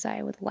much as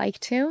I would like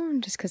to,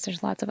 just because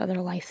there's lots of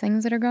other life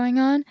things that are going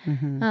on.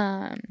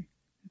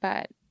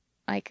 But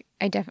like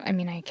I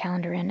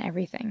calendar in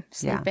everything: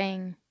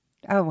 sleeping.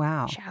 Oh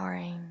wow!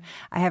 Showering.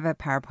 I have a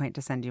PowerPoint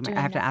to send you. I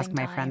have to ask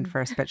my friend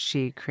first, but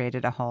she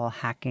created a whole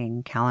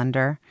hacking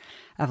calendar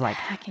of like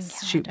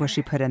where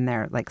she put in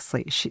there like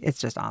sleep. It's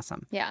just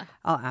awesome. Yeah.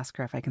 I'll ask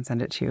her if I can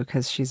send it to you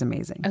because she's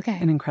amazing. Okay.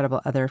 An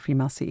incredible other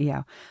female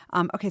CEO.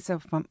 Okay,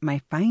 so my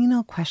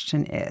final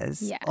question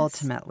is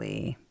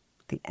ultimately,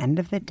 the end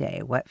of the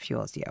day, what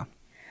fuels you?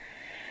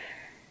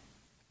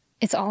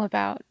 It's all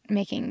about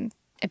making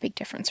a big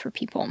difference for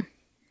people.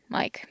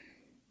 Like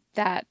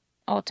that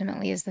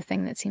ultimately is the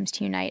thing that seems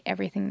to unite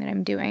everything that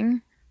I'm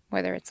doing,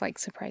 whether it's like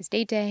surprise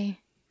date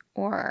day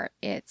or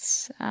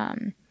it's,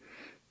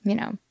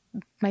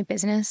 my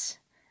business.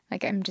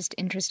 Like I'm just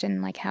interested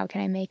in like, how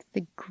can I make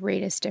the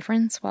greatest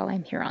difference while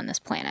I'm here on this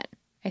planet?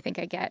 I think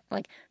I get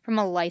like from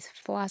a life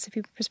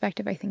philosophy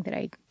perspective, I think that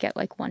I get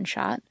like one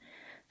shot.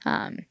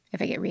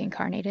 If I get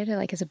reincarnated,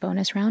 like as a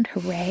bonus round,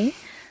 hooray.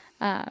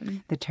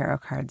 The tarot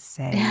cards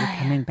say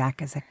you're coming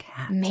back as a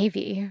cat.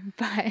 Maybe,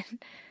 but,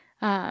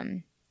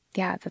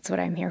 yeah, that's what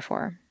I'm here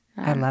for.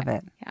 I love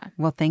it. Yeah.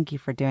 Well, thank you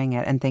for doing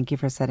it. And thank you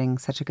for setting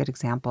such a good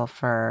example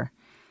for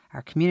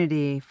our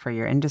community, for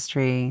your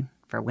industry,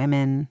 for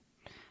women.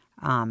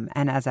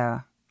 And as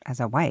a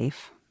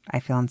wife, I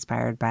feel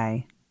inspired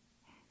by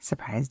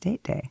Surprise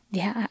Date Day.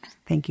 Yeah.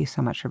 Thank you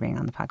so much for being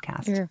on the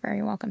podcast. You're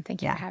very welcome.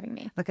 Thank you for having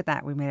me. Look at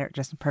that. We made it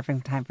just a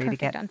perfect time for you to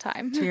get on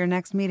time to your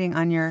next meeting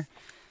on your,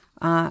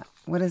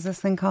 what is this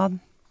thing called?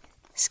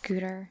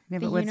 Scooter. Yeah,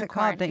 but what's it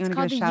called? Don't you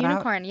want to give a shout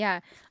Unicorn, yeah.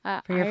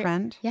 For your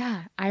friend?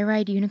 Yeah.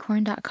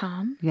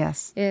 iRideUnicorn.com.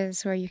 Yes.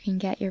 Is where you can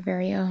get your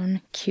very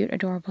own cute,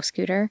 adorable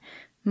scooter.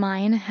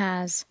 Mine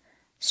has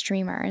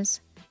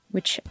streamers,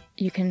 which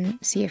you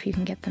can see if you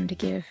can get them to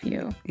give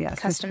you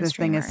custom this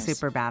streamers. Thing is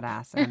super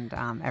badass and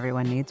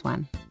everyone needs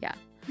one. Yeah.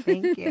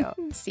 Thank you.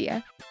 See ya.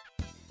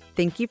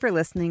 Thank you for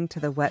listening to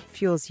the What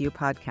Fuels You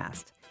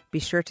podcast. Be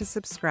sure to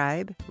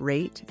subscribe,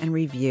 rate, and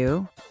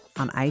review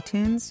on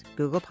iTunes,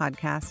 Google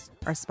Podcasts,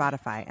 or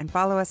Spotify, and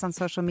follow us on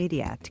social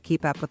media to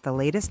keep up with the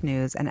latest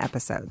news and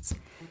episodes.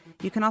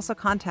 You can also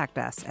contact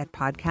us at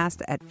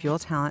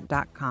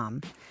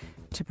podcast@fueltalent.com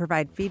to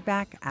provide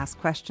feedback, ask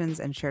questions,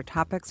 and share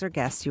topics or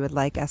guests you would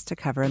like us to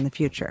cover in the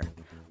future.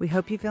 We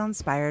hope you feel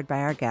inspired by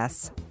our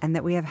guests and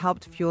that we have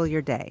helped fuel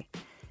your day.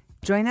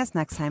 Join us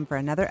next time for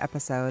another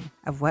episode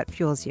of What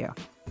Fuels You.